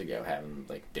of years ago, having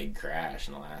like big crash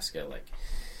in Alaska, like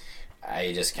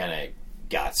I just kind of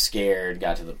got scared,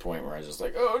 got to the point where I was just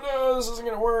like, oh no, this isn't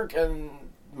going to work, and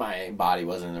my body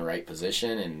wasn't in the right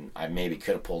position, and I maybe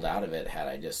could have pulled out of it had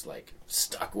I just like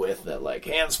stuck with that like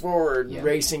hands forward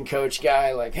racing coach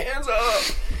guy, like hands up,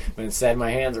 but instead my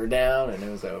hands were down and it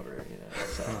was over,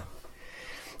 so.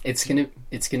 It's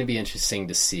gonna be interesting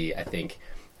to see, I think,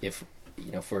 if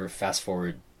for fast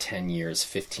forward 10 years,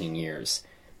 15 years,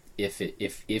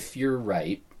 if you're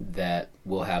right that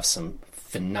we'll have some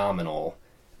phenomenal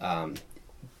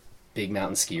big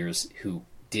mountain skiers who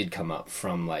did come up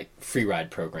from like free ride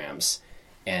programs,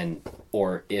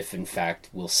 or if in fact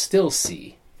we'll still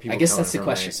see. People, I guess that's the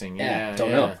question. Racing.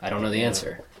 Don't know. I don't know the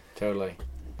answer. Totally.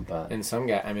 But and some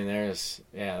guy,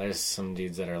 there's some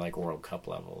dudes that are like World Cup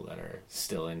level that are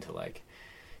still into like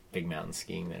big mountain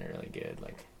skiing that are really good,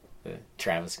 like the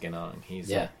Travis Ganong.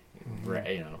 He's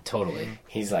totally.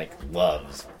 He's like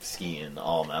loves skiing,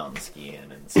 all mountain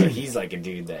skiing, and so he's like a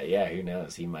dude that who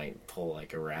knows, he might pull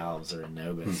like a Ralphs or a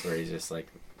Nobis where he's just like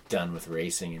done with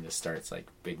racing and just starts like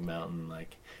big mountain,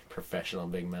 like professional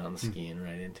big mountain skiing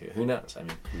right into it. Who knows?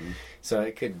 So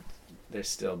it could. There's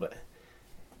still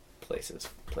places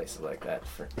like that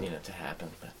for to happen.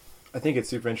 But I think it's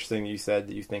super interesting you said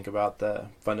that you think about the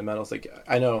fundamentals. Like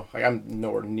I know, like I'm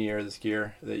nowhere near the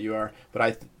skier that you are, but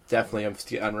I definitely am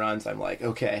on runs. I'm like,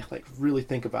 okay, like really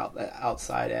think about that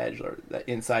outside edge or that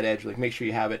inside edge. Like make sure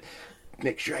you have it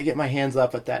make sure I get my hands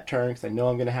up at that turn because I know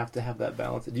I'm going to have that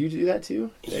balance. Do you do that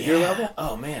too at your level?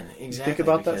 Oh man, exactly. Think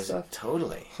about that stuff.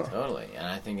 Totally. And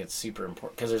I think it's super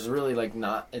important because there's really like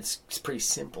it's pretty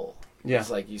simple. Yeah.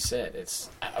 It's like you said, it's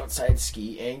outside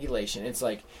ski angulation. It's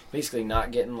like basically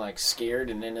not getting like scared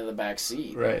and into the back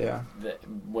seat. Right, yeah.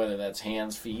 Whether that's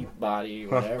hands, feet, body,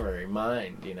 whatever, your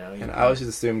mind, you know. And I always just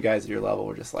assume guys at your level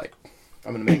were just like,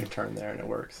 I'm going to make a turn there and it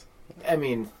works. I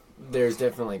mean, there's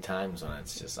definitely times when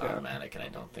it's just automatic and I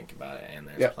don't think about it. And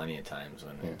there's plenty of times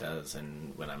when it does.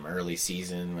 And when I'm early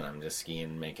season, when I'm just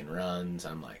skiing, making runs,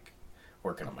 I'm like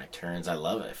working on my turns. I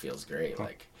love it. It feels great.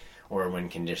 Like, or when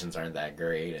conditions aren't that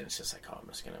great and it's just like, I'm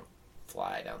just going to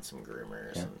fly down some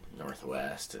groomers and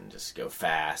Northwest and just go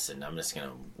fast and I'm just going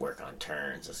to work on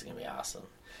turns. This is going to be awesome.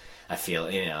 I feel,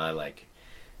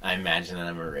 I imagine that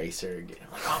I'm a racer.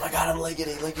 I'm like, oh my God, I'm lickety.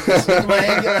 This is my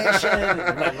angulation.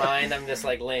 In my mind, I'm just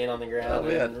like laying on the ground.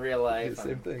 In real life,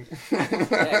 same thing. Yeah,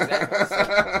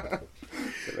 exactly.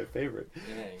 It's my favorite.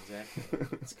 Yeah, exactly.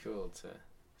 It's cool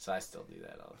so I still do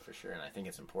that for sure, and I think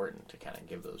it's important to kind of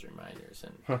give those reminders.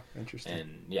 And interesting.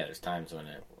 And yeah, there's times when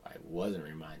I wasn't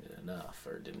reminded enough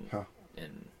or didn't,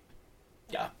 and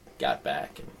got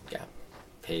back and got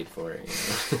paid for it.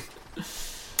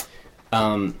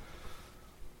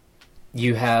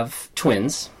 You have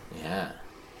twins. Yeah.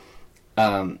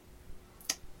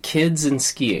 Kids and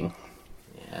skiing.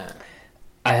 Yeah.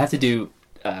 I have to do.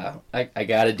 I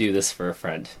got to do this for a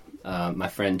friend. My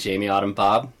friend Jamie Autumn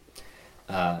Bob.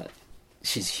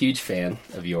 She's a huge fan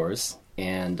of yours,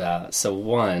 and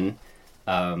so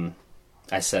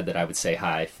I said that I would say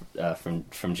hi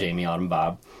from Jamie Autumn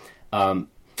Bob.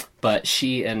 But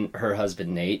she and her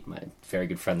husband Nate, my very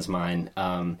good friends of mine,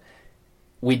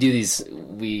 we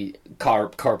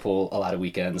carpool a lot of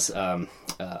weekends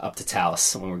up to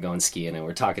Taos when we're going skiing, and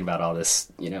we're talking about all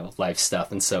this, life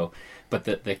stuff. And so, but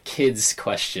the kids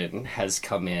question has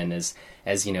come in as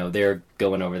they're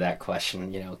going over that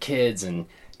question, kids, and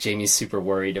Jamie's super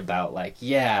worried about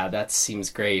that seems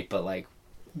great, but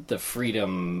the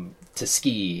freedom to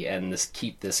ski and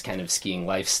keep this kind of skiing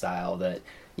lifestyle that,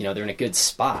 they're in a good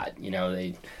spot.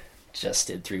 They just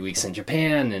did 3 weeks in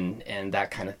Japan and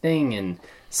that kind of thing. And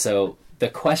so the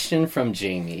question from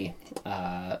Jamie,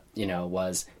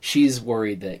 was she's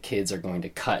worried that kids are going to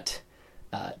cut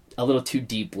a little too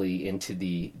deeply into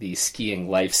the skiing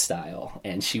lifestyle.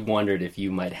 And she wondered if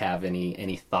you might have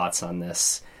any thoughts on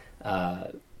this.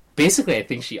 Basically, I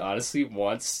think she honestly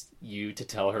wants you to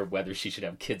tell her whether she should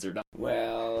have kids or not.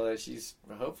 Well, she's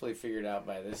hopefully figured out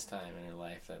by this time in her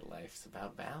life that life's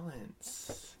about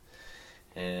balance.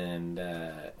 And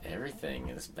everything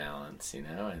is balance,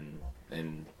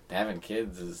 and having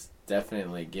kids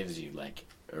definitely gives you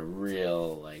a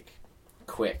real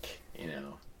quick,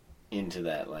 into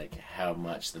that how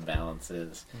much the balance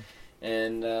is.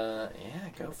 And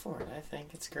go for it. I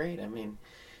think it's great. I mean,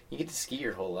 you get to ski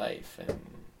your whole life, and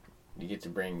you get to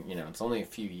bring, it's only a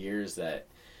few years that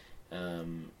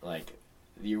when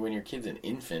your kid's an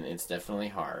infant, it's definitely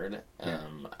hard.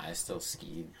 I still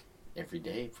skied every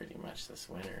day pretty much this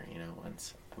winter,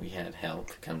 once we had help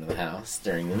come to the house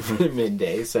during the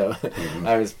midday, so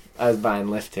I was buying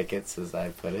lift tickets, as I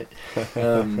put it.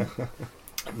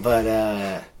 But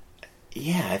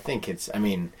I think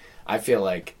I feel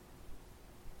like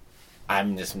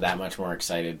I'm just that much more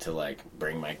excited to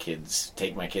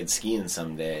take my kids skiing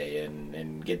someday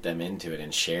and get them into it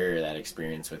and share that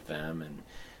experience with them.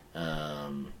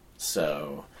 And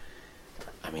so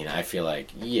I feel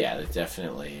it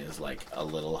definitely is a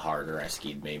little harder. I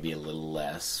skied maybe a little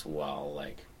less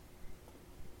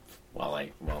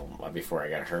before I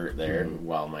got hurt there,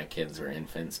 while my kids were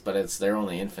infants. But they're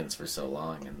only infants for so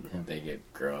long, and they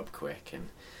grow up quick. And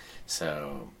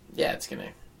so, it's going to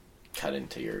cut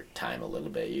into your time a little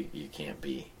bit.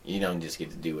 You don't just get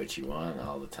to do what you want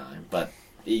all the time, but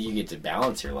you get to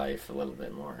balance your life a little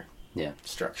bit more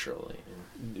structurally.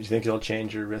 Do you think it'll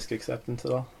change your risk acceptance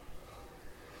at all?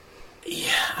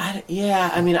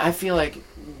 I feel like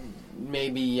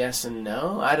maybe yes and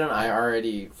no. I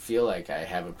already feel like I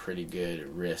have a pretty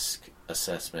good risk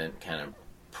assessment kind of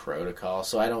protocol,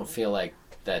 so I don't feel like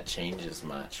that changes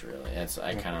much, really.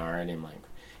 I kind of already am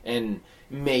and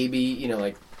maybe,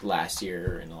 last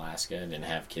year in Alaska, I didn't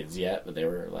have kids yet, but they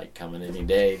were coming any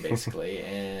day, basically.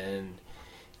 And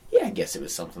I guess it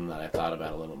was something that I thought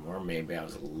about a little more. Maybe I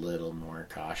was a little more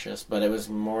cautious, but it was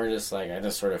more just I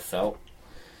just sort of felt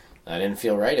I didn't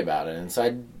feel right about it. And so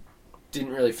I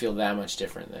didn't really feel that much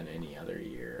different than any other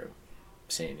year of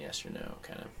saying yes or no,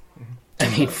 kind of.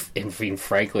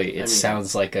 Frankly, it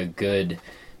sounds like a good...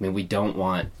 we don't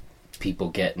want people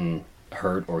getting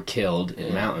hurt or killed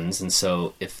in mountains. And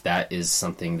so if that is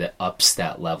something that ups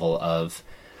that level of,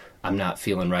 I'm not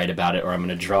feeling right about it, or I'm going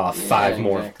to draw five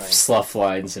more slough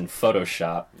lines in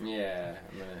Photoshop. Yeah,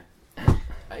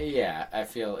 I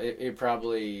feel it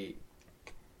probably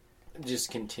just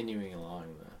continuing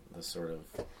along the sort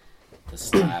of the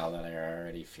style that I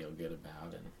already feel good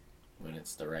about, and when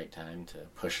it's the right time to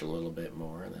push a little bit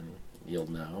more, then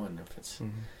you'll know. And if it's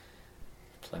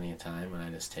plenty of time, and I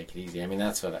just take it easy. I mean,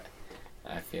 that's what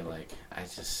I feel like. I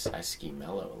ski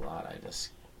mellow a lot.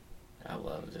 I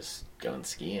love just going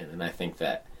skiing, and I think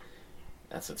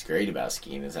that's what's great about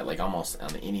skiing, is that like almost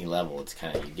on any level, it's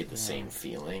kind of, you get the same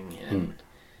feeling,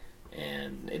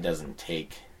 and it doesn't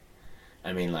take.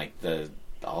 I mean, like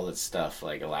all that stuff,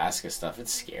 like Alaska stuff,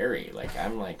 it's scary. Like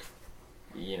I'm like,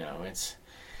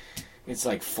 it's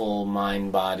like full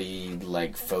mind body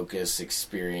like focus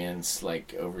experience,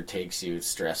 like overtakes you. It's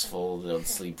stressful. Don't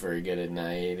sleep very good at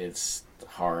night. It's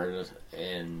hard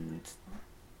and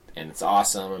it's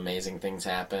awesome. Amazing things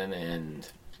happen, and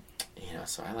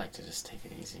so I like to just take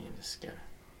it easy and just go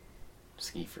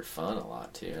ski for fun a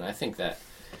lot too. And I think that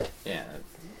I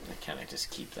kind of just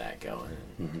keep that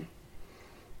going.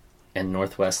 And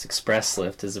Northwest Express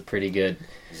Lift is a pretty good.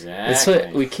 Exactly. That's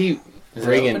what we keep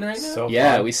bringing. Right now? So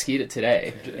fun. We skied it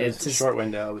today. It's a short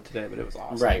window today, but it was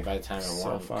awesome. Right, by the time it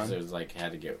so won, fun. because it was like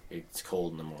it's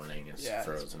cold in the morning, it's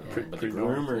frozen. It's But the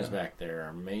groomers back there are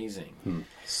amazing.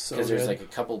 So because there's like a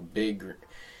couple big,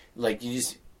 like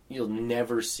you'll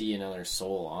never see another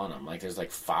soul on them. Like there's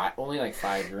like only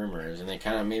five groomers, and they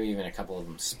kind of, maybe even a couple of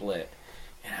them split.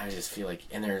 And I just feel like,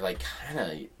 and they're like kind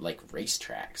of like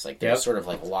racetracks. Like there's sort of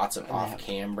like lots of off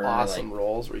camber, awesome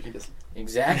rolls where you can just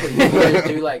exactly. You can either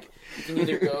do like, you can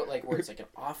either go like where it's like an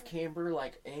off camber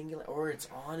like angular, or it's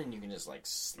on and you can just like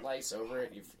slice over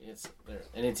it. It's there,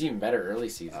 and it's even better early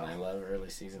season. I love early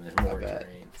season. There's more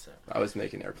terrain. So I was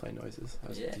making airplane noises. I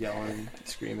was yelling,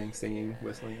 screaming, singing,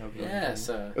 whistling over them. Yeah,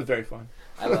 so it was very fun.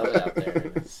 I love it out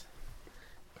there.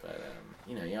 But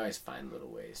you always find little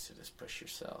ways to just push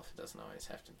yourself. It doesn't always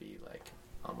have to be like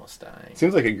almost dying.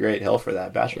 Seems like a great hill for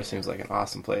that. Bachelor seems like an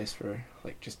awesome place for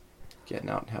like just getting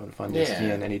out and having a fun day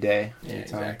skiing any day, anytime.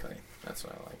 Exactly. That's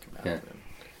what I like about it. And,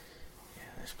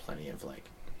 there's plenty of like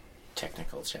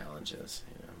technical challenges,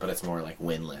 but it's more like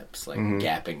wind lips, like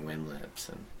gapping wind lips,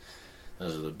 and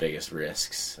those are the biggest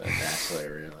risks at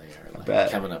Bachelor. Really, are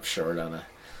like coming up short on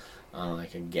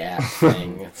like a gap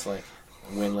thing. It's like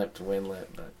wind lip to wind lip,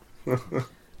 but.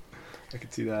 I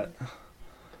could see that.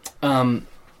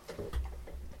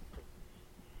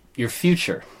 Your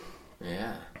future.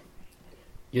 Yeah.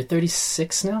 You're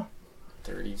 36 now?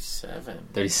 37.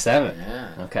 37? Yeah.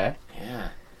 Okay.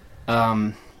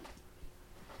 Yeah.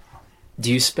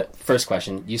 Do you first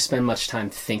question, do you spend much time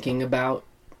thinking about,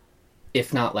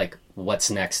 if not like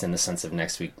what's next in the sense of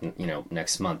next week,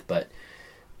 next month, but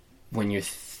when you're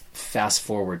fast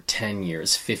forward 10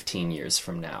 years, 15 years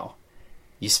from now,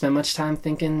 you spend much time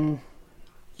thinking?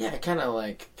 Yeah, I kind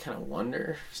of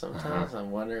wonder sometimes. I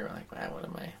wonder like, wow,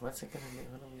 what's it gonna be?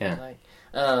 What am I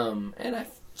like? And I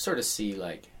sort of see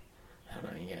like, I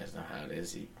don't know, you guys know how it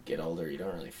is. You get older, you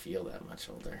don't really feel that much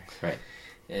older, right?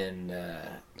 And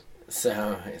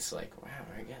so it's like, wow,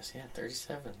 I guess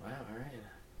 37. Wow, all right,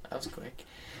 that was quick.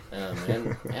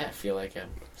 And I feel like I'm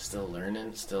still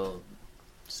learning, still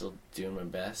doing my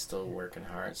best, still working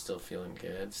hard, still feeling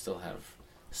good, still have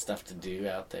stuff to do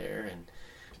out there.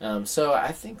 And so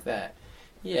I think that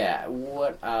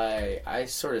what I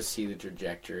sort of see the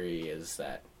trajectory is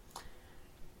that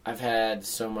I've had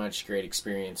so much great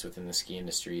experience within the ski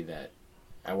industry that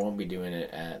I won't be doing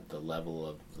it at the level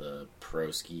of the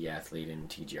pro ski athlete in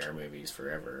TGR movies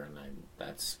forever, and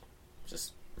that's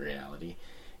just reality.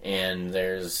 And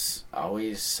there's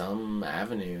always some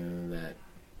avenue that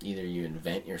either you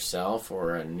invent yourself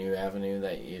or a new avenue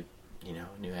that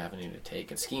new avenue to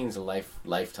take. And skiing's a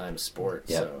lifetime sport,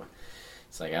 so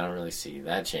it's like I don't really see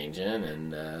that changing.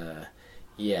 And the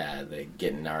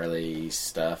getting gnarly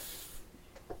stuff,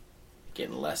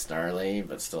 getting less gnarly,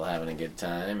 but still having a good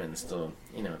time, and still,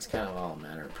 it's kind of all a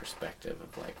matter of perspective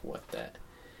of like what that,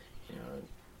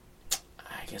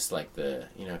 I guess like the,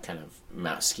 kind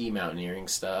of ski mountaineering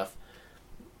stuff.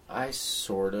 I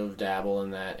sort of dabble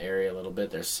in that area a little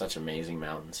bit. There's such amazing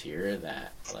mountains here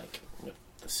that, like, with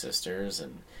the sisters,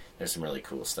 and there's some really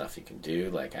cool stuff you can do.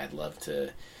 Like, I'd love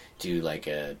to do like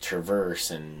a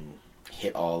traverse and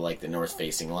hit all like the north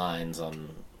facing lines on,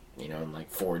 in like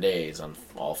 4 days on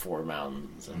all 4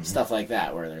 mountains and stuff like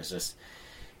that, where there's just,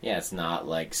 it's not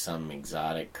like some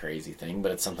exotic crazy thing,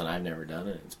 but it's something I've never done,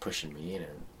 and it's pushing me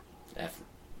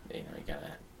you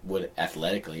gotta would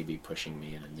athletically be pushing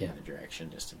me in a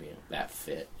direction just to be that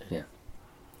fit.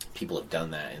 people have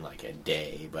done that in like a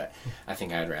day, but I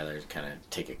think I'd rather kind of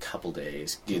take a couple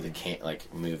days, do the camp,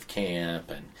 like move camp,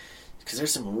 and because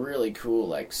there's some really cool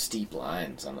like steep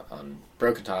lines on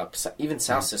Broken Top. Even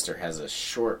South Sister has a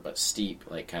short but steep,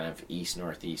 like kind of east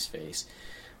northeast face,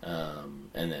 and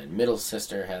then Middle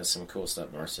Sister has some cool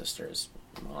stuff. North Sister's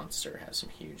monster has some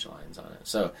huge lines on it.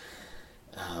 So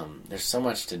there's so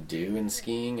much to do in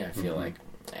skiing. I feel like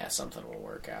something will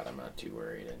work out. I'm not too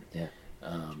worried. And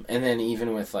and then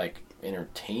even with like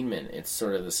entertainment, it's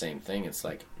sort of the same thing. It's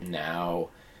like now,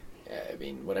 I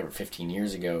mean, whatever 15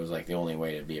 years ago was like the only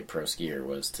way to be a pro skier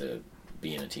was to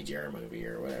be in a TGR movie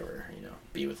or whatever, you know,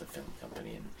 be with a film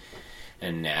company.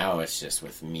 And now it's just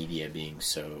with media being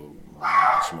so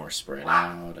much more spread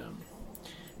out,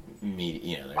 media,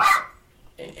 you know,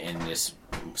 and just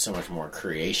so much more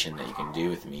creation that you can do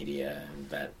with media, and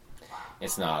that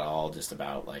it's not all just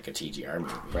about like a TGR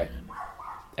movie. Right.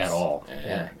 At all.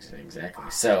 Yeah, exactly.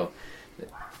 So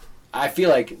I feel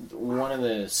like one of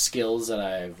the skills that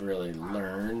I've really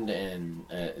learned and,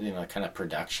 you know, kind of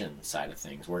production side of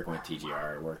things, working with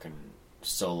TGR, working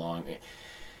so long, I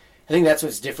think that's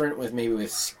what's different with maybe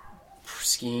with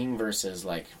skiing versus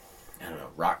like, I don't know,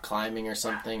 rock climbing or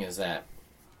something, is that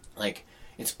like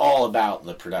it's all about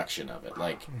the production of it.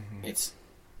 Like it's,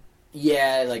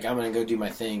 yeah, like I'm going to go do my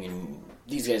thing and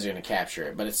these guys are going to capture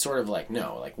it, but it's sort of like,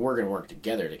 no, like we're going to work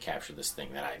together to capture this thing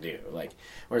that I do. Like,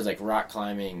 whereas like rock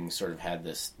climbing sort of had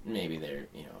this, maybe they're,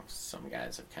 you know, some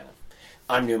guys have kind of,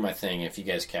 I'm doing my thing, if you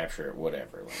guys capture it,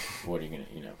 whatever, like, what are you going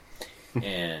to, you know,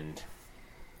 and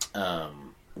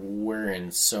we're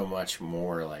in so much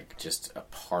more like just a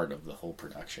part of the whole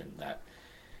production that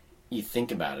you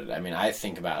think about it. I mean, I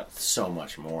think about so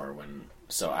much more when,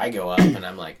 so I go up and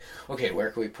I'm like, okay,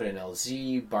 where can we put an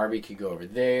LZ? Barbie could go over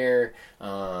there.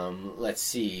 Let's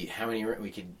see how many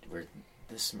we could.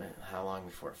 How long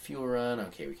before a fuel run?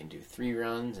 Okay, we can do 3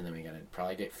 runs, and then we gotta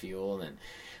probably get fuel. And then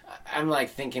I'm like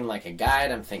thinking like a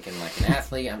guide. I'm thinking like an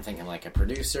athlete. I'm thinking like a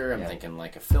producer. I'm thinking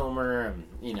like a filmer.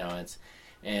 You know, it's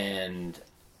and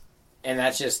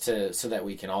that's just so that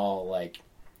we can all like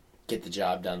get the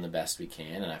job done the best we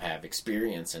can. And I have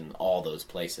experience in all those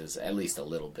places, at least a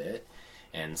little bit.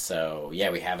 And so, yeah,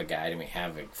 we have a guide and we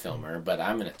have a filmer, but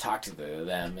I'm going to talk to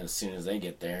them as soon as they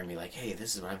get there and be like, hey,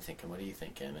 this is what I'm thinking. What are you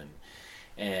thinking?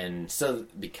 And so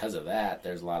because of that,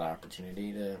 there's a lot of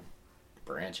opportunity to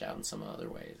branch out in some other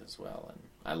ways as well. And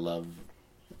I love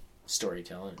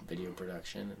storytelling and video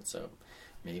production. And so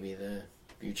maybe the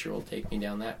future will take me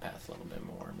down that path a little bit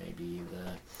more. Maybe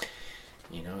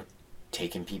you know,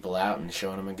 taking people out and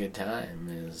showing them a good time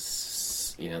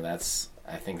is, you know,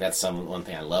 I think that's one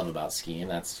thing I love about skiing.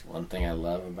 That's one thing I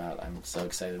love about, I'm so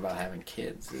excited about having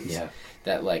kids.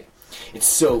 That, like, it's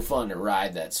so fun to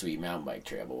ride that sweet mountain bike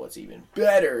trail, but what's even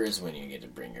better is when you get to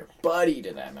bring your buddy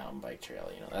to that mountain bike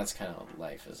trail. You know, that's kind of what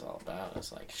life is all about.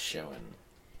 It's like sharing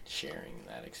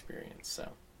that experience. So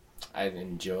I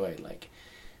enjoy, like,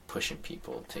 pushing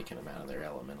people, taking them out of their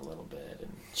element a little bit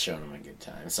and showing them a good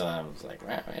time. So I was like,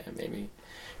 wow, man, maybe,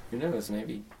 who knows,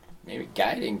 maybe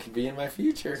guiding could be in my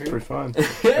future. It's pretty fun. I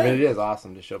mean, it is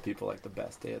awesome to show people like the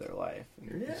best day of their life.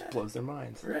 And it just blows their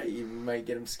minds. Right, you might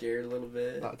get them scared a little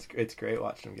bit. No, it's great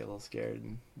watching them get a little scared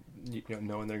and, you know,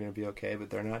 knowing they're going to be okay, but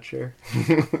they're not sure.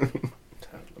 Totally.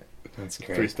 That's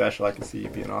great. Pretty special. I can see you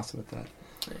being awesome at that.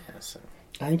 Yeah, so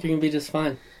I think you're going to be just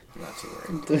fine. I'm not too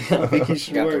worried. I think you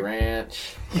should got work. the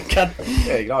ranch. Yeah,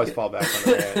 you can always fall back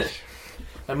on the ranch.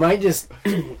 I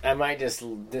might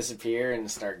just disappear and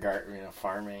start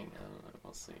farming. I don't know.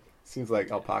 We'll see. Seems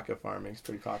like alpaca farming is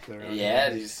pretty popular around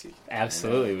Yeah, here.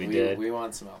 Absolutely, we did. We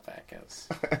want some alpacas.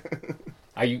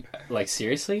 Are you, like,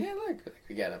 seriously? Yeah, look,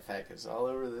 we got alpacas all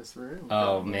over this room.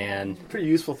 Oh, man. Pretty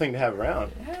useful thing to have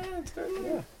around. Yeah, it's good.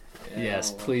 Yeah.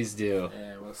 Yes, please do.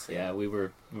 Yeah, we'll see. Yeah, we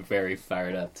were very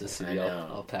fired up to see I the know.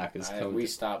 alpacas come.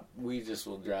 We just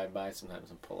will drive by sometimes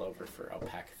and pull over for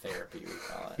alpaca therapy, we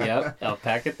call it. Yep,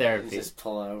 alpaca And therapy. just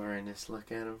pull over and just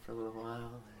look at them for a little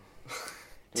while.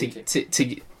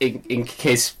 In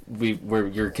case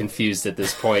you're confused at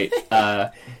this point,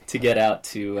 to get out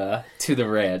to the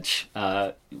ranch,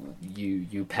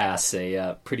 you pass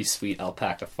a pretty sweet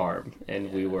alpaca farm,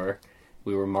 and we were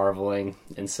marveling,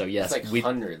 and so yes, it's like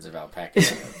hundreds of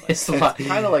alpacas. It's a lot. It's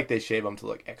kind of like they shave them to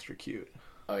look extra cute.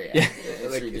 Oh yeah, Yeah.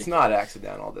 It's not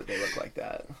accidental that they look like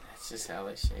that. That's just how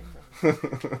they shave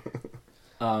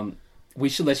them. We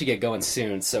should let you get going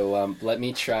soon, so let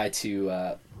me try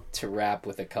to wrap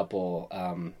with a couple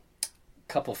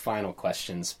final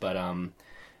questions. But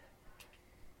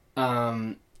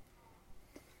the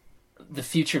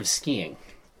future of skiing.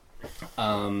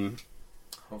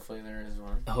 Hopefully there is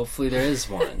one. Hopefully there is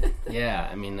one. Yeah,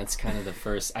 I mean, that's kind of the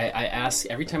first. I ask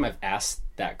every time I've asked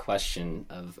that question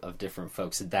of different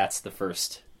folks, that's the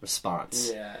first response.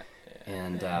 Yeah.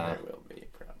 And there will be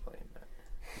probably, but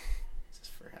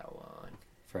just for how long?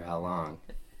 For how long?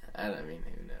 I mean,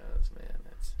 who knows, man?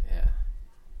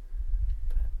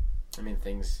 But, I mean,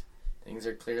 things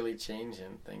are clearly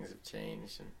changing. Things have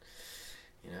changed, and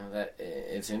you know that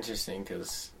it's interesting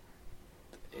because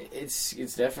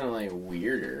it's definitely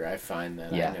weirder. I find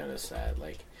that I notice that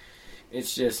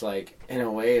it's just in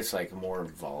a way it's more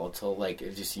volatile. Like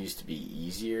it just used to be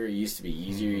easier. It used to be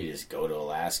easier. You just go to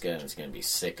Alaska and it's gonna be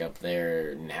sick up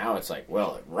there. Now it's it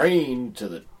rained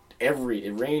to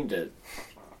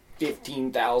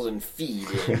 15,000 feet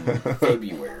in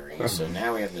February. So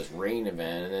now we have this rain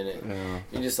event, and then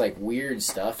it just weird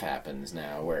stuff happens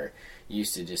now where you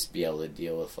used to just be able to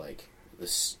deal with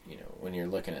this, when you're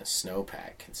looking at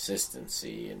snowpack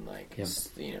consistency and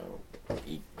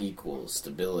equal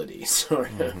stability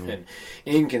sort of, and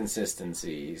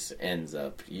inconsistencies ends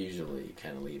up usually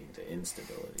kind of leading to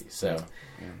instability. So,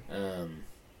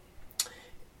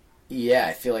 yeah,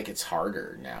 I feel like it's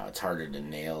harder now. It's harder to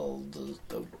nail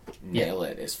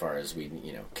it as far as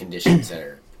conditions that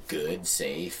are good,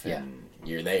 safe, and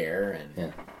you're there,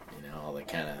 and all the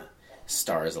kind of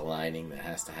stars aligning that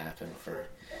has to happen for,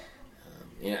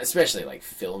 especially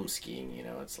film skiing.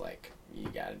 It's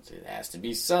it has to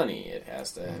be sunny. It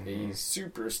has to be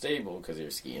super stable because you're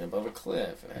skiing above a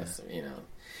cliff. It has to, if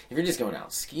you're just going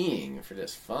out skiing for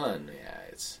just fun,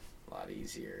 it's a lot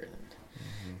easier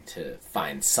to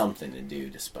find something to do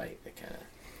despite the kind of.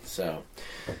 So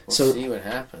we'll see what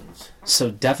happens. So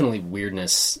definitely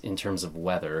weirdness in terms of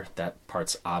weather. That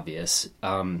part's obvious.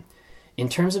 In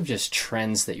terms of just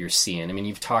trends that you're seeing, I mean,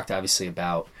 you've talked obviously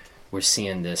about we're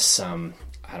seeing this,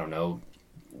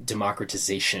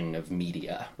 democratization of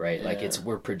media, right? Yeah.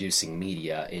 We're producing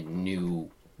media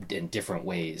in different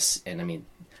ways. And I mean,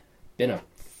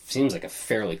 seems like a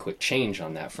fairly quick change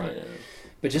on that front. Yeah.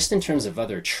 But just in terms of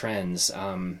other trends,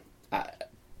 I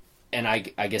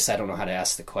guess I don't know how to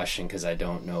ask the question because I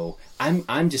don't know.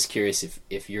 I'm just curious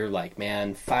if you're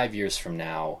man, 5 years from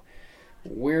now,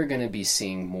 we're going to be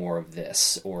seeing more of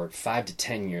this, or 5 to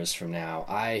 10 years from now,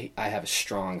 I have a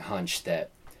strong hunch that,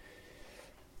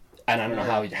 and I don't know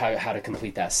how to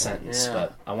complete that sentence,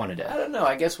 but I wanted to. I don't know.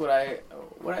 I guess what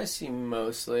I see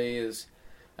mostly is,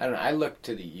 I don't know, I look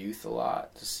to the youth a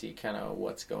lot to see kind of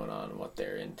what's going on and what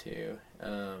they're into.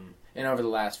 And over the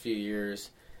last few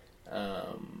years,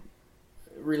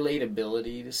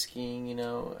 relatability to skiing,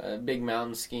 big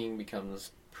mountain skiing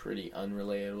becomes pretty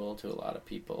unrelatable to a lot of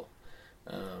people.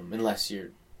 Unless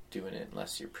you're doing it,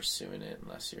 unless you're pursuing it,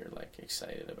 unless you're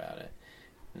excited about it.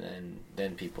 And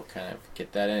then people kind of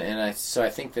get that. And I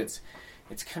think it's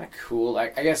kind of cool. I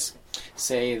guess,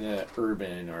 say the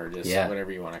urban or just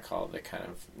whatever you want to call it, the kind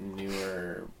of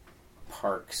newer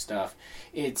park stuff,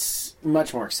 it's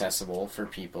much more accessible for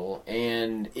people,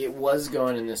 and it was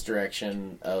going in this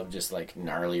direction of just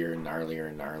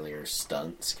gnarlier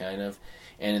stunts kind of,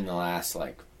 and in the last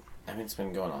it's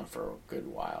been going on for a good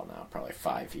while now, probably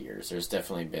 5 years. There's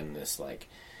definitely been this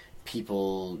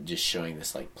people just showing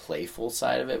this playful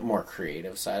side of it, more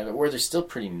creative side of it, where there's still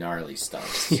pretty gnarly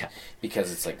stunts.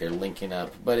 Because it's they're linking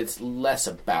up, but it's less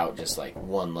about just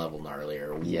one level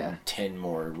gnarlier, 10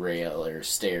 more rail or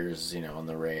stairs, on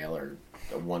the rail, or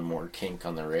one more kink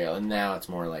on the rail. And now it's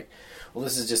more well,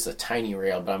 this is just a tiny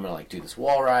rail, but I'm gonna do this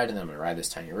wall ride, and then I'm gonna ride this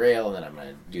tiny rail, and then I'm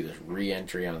gonna do this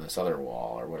re-entry on this other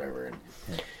wall or whatever. And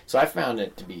so I found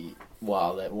it to be,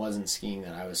 while that wasn't skiing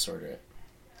that I was sort of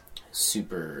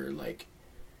super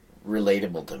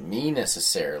relatable to me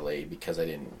necessarily, because I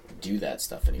didn't do that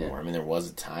stuff anymore. I mean, there was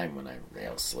a time when I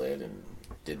rail slid and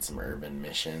did some urban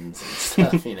missions and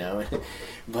stuff,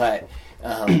 but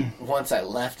once I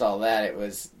left all that,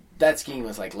 that skiing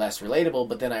was less relatable,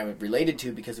 but then I related to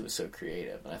it because it was so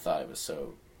creative, and I thought it was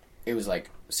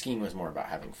skiing was more about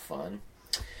having fun.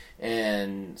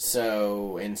 And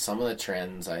so in some of the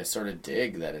trends, I sort of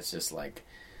dig that it's just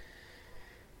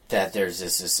that there's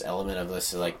this element of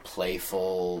this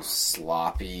playful,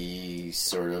 sloppy,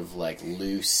 sort of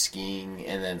loose skiing,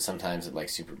 and then sometimes it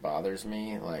super bothers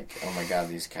me. Oh my god,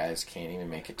 these guys can't even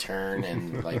make a turn,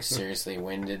 and seriously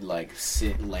winded,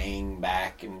 laying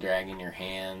back and dragging your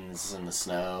hands in the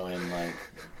snow, and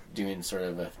doing sort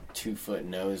of a 2-foot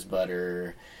nose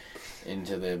butter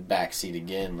into the back seat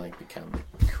again, become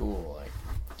cool.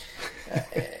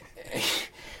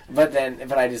 But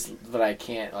I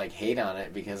can't like hate on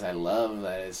it because I love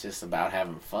that it's just about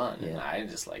having fun, and I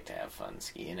just like to have fun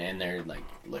skiing. And they're like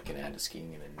looking at it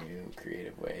skiing in a new,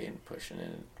 creative way and pushing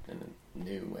it in a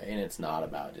new way. And it's not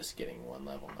about just getting one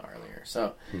level gnarlier.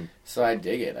 So I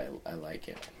dig it. I like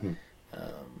it.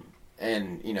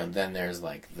 And then there's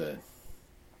like the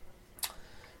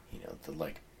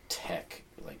like tech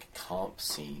like comp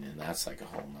scene, and that's like a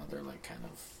whole nother like kind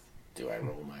of, do I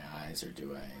roll my eyes or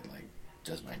do I like,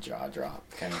 does my jaw drop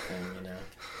kind of thing,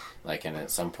 like, and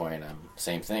at some point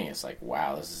same thing, it's like,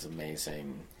 wow, this is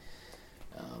amazing,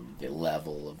 the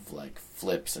level of like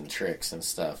flips and tricks and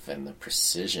stuff, and the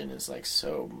precision is like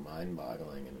so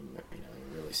mind-boggling, and you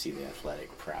really see the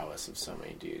athletic prowess of so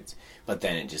many dudes. But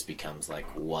then it just becomes like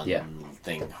one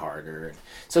thing harder.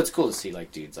 So it's cool to see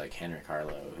like dudes like Henrik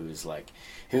Harlow, who's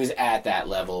at that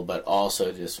level, but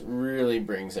also just really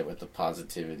brings it with the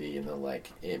positivity and the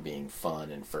like it being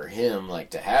fun. And for him, like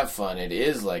to have fun, it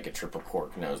is like a triple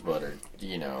cork nose butter,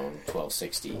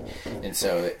 1260. And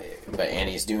so, and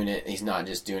he's doing it. He's not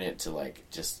just doing it to like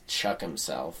just chuck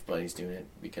himself, but he's doing it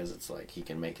because it's like he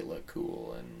can make it look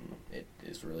cool, and it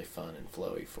is really fun and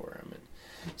flowy for him. And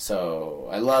so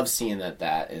I love seeing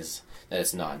that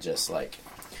it's not just like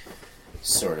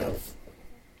sort of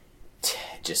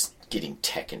just getting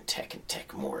tech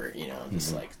more,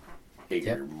 just like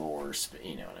bigger, more,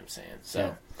 you know what I'm saying?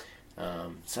 So,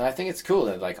 so I think it's cool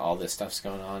that like all this stuff's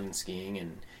going on in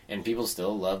skiing, and people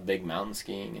still love big mountain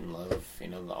skiing and love,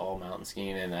 the all mountain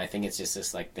skiing. And I think it's just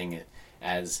this like thing that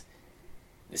as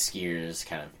the skiers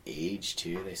kind of age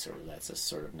too, that's a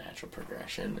sort of natural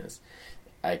progression.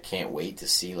 I can't wait to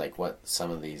see like what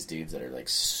some of these dudes that are like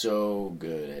so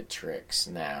good at tricks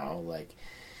now, like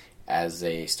as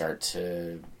they start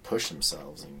to push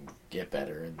themselves and get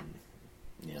better, and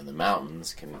the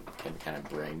mountains can kind of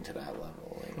bring to that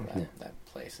level, that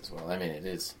place as well. I mean, it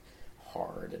is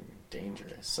hard and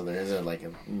dangerous, so there is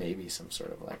maybe some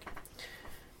sort of like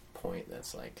point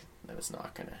that's like that it's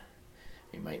not gonna.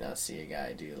 You might not see a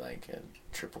guy do like a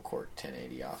triple cork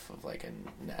 1080 off of like a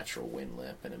natural wind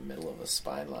lip in the middle of a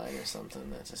spine line or something.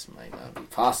 That just might not be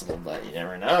possible, but you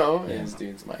never know. Yeah. These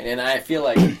dudes might. And I feel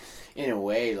like, in a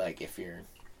way, like if you're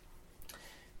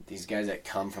these guys that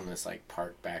come from this like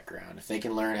park background, if they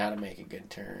can learn how to make a good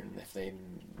turn, if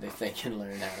they can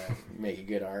learn how to make a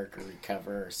good arc or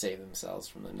recover or save themselves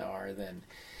from the gnar, then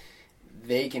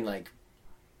they can like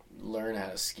learn how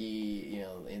to ski,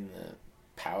 in the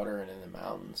powder and in the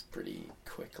mountains pretty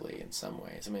quickly in some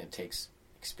ways. I mean, it takes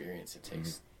experience, it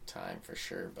takes time for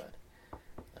sure, but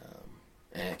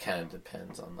and it kind of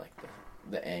depends on like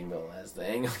the angle. As the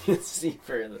angle gets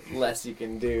steeper, the less you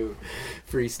can do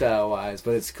freestyle wise.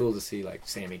 But it's cool to see like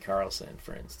Sammy Carlson,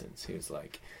 for instance, who's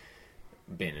like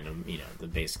been in them,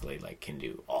 that basically like can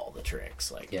do all the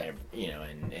tricks, like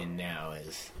and now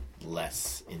is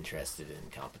less interested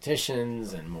in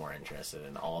competitions and more interested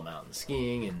in all mountain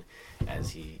skiing. And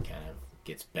as he kind of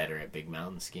gets better at big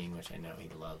mountain skiing, which I know he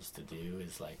loves to do,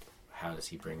 is like, how does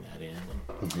he bring that in?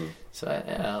 And so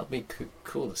it'll be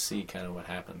cool to see kind of what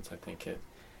happens. I think it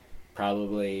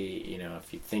probably,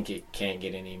 if you think it can't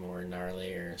get any more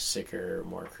gnarly or sicker or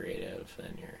more creative,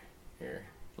 then you're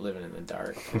living in the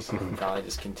dark. Probably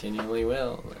just continually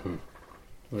will.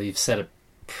 Well, you've set a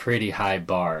pretty high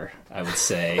bar, I would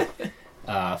say,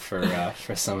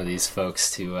 for some of these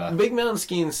folks to. Big mountain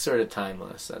skiing is sort of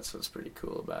timeless. That's what's pretty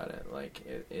cool about it. Like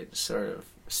it sort of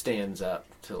stands up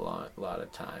to a lot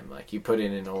of time. Like you put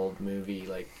in an old movie,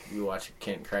 like you watch a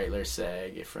Kent Kreitler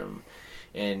seg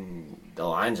and the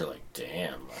lines are like,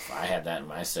 damn, if I had that in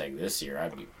my seg this year,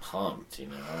 I'd be pumped,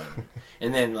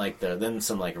 And then like then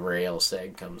some like rail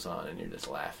seg comes on, and you're just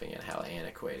laughing at how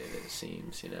antiquated it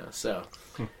seems, So,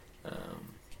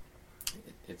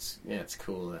 it's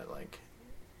cool that like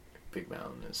Big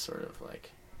Mountain is sort of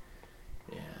like,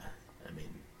 I mean,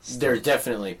 there's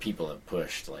definitely people have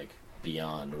pushed like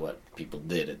beyond what people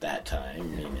did at that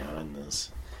time, in those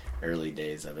early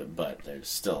days of it, but there's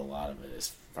still a lot of it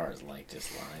as far as like just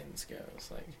lines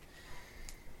goes,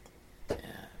 like,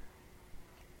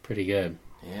 pretty good.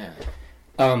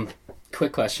 Yeah.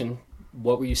 Quick question: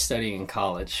 what were you studying in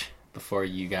college before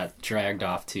you got dragged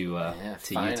off to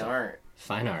fine Utah? art?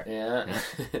 Fine art. Yeah.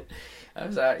 I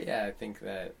was out. Yeah, I think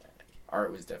that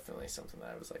art was definitely something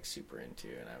that I was like super into,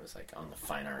 and I was like on the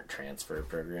fine art transfer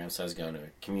program. So I was going to a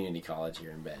community college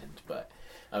here in Bend, but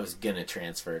I was gonna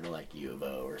transfer to like U of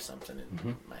O or something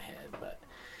in my head, but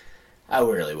I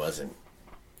really wasn't.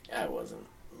 I wasn't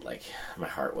like, my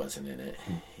heart wasn't in it.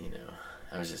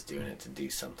 I was just doing it to do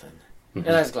something, and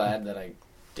I was glad that I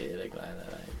did. I'm glad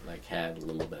that I like had a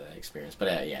little bit of that experience. But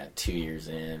 2 years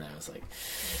in, I was like,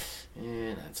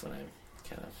 that's when I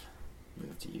kind of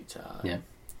move to Utah. Yeah.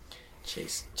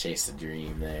 Chase the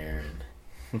dream there.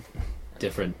 And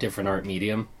Different art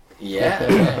medium.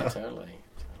 yeah, totally.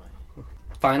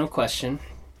 Final question.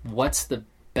 What's the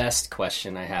best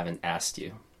question I haven't asked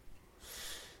you?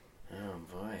 Oh,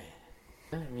 boy.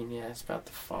 I mean, yeah, it's about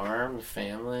the farm, the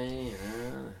family,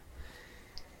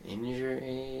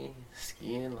 injury,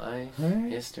 skiing life,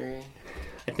 history.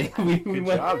 I think we Good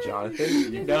went... job,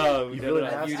 Jonathan. You really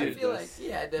mastered I feel this.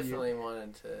 like, I definitely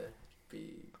wanted to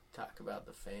talk about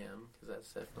the fam, because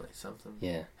that's definitely something.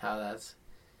 Yeah. How that's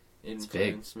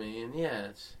influenced me, and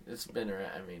it's been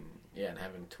around. I mean, and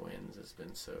having twins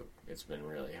it's been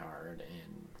really hard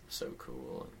and so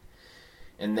cool,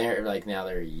 and they're like now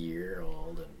they're a year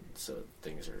old, and so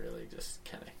things are really just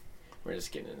kind of we're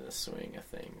just getting in the swing of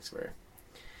things where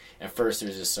at first there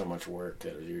was just so much work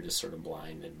that you're just sort of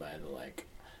blinded by the like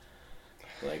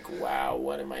wow,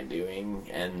 what am I doing,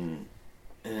 and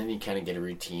then you kind of get a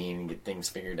routine and get things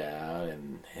figured out,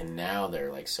 and now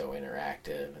they're like so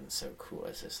interactive and so cool.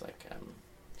 It's just like I'm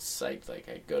psyched. Like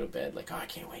I go to bed like, oh, I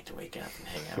can't wait to wake up and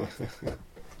hang out with them.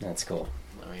 That's cool.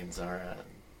 I mean, Zara,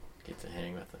 get to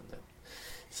hang with them.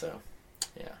 So,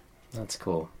 yeah. That's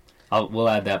cool. We'll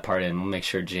add that part in. We'll make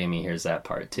sure Jamie hears that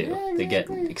part too. Yeah, exactly. They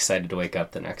get excited to wake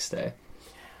up the next day.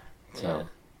 So,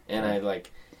 and I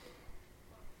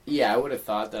I would have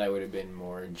thought that I would have been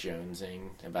more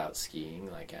jonesing about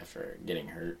skiing, like after getting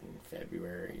hurt in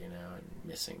February, and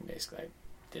missing. Basically, I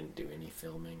didn't do any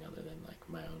filming other than like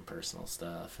my own personal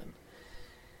stuff, and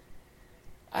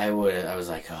I was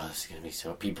like, oh, this is gonna be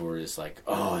so. People were just like,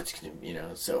 oh, it's gonna be,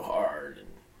 so hard and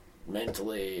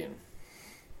mentally, and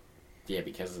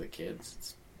because of the kids,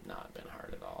 it's not been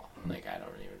hard at all. Like I don't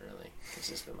even really. It's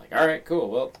just been like, all right, cool.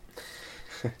 Well,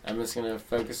 I'm just gonna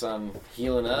focus on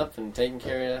healing up and taking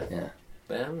care of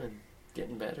them and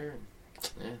getting better.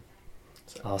 And,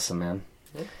 so. Awesome, man.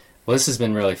 Yeah. Well, this has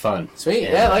been really fun. Sweet.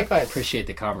 And yeah, likewise. Appreciate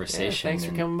the conversation. Thanks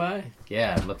for coming by.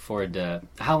 Yeah, I look forward to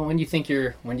when do you think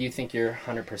you're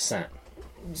 100%?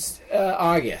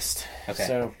 August. Okay.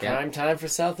 So prime time for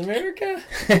South America.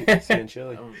 In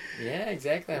Chile. Yeah,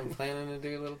 exactly. I'm planning to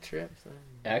do a little trip. So,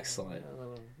 Excellent. A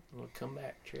little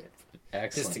comeback trip.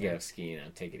 Excellent. Just to go skiing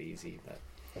and take it easy. But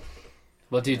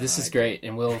well, dude, this is great,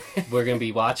 and we're gonna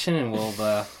be watching, and we'll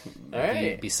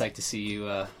right. be psyched to see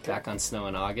you back on snow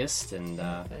in August, and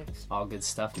thanks. all good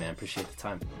stuff, man. Appreciate the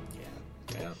time.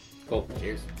 Yeah. Cool.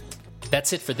 Cheers.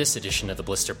 That's it for this edition of the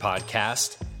Blister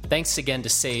Podcast. Thanks again to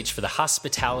Sage for the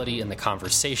hospitality and the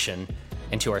conversation,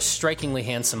 and to our strikingly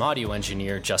handsome audio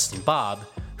engineer, Justin Bob,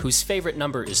 whose favorite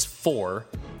number is 4,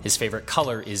 his favorite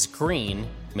color is green,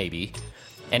 maybe,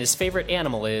 and his favorite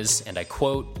animal is, and I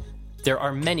quote, "There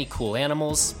are many cool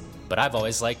animals, but I've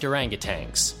always liked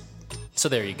orangutans." So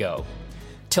there you go.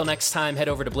 Till next time, head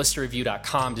over to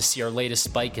blisterreview.com to see our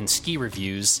latest bike and ski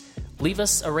reviews. Leave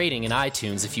us a rating in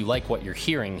iTunes if you like what you're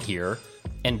hearing here.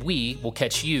 And we will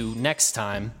catch you next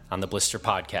time on the Blister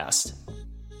Podcast.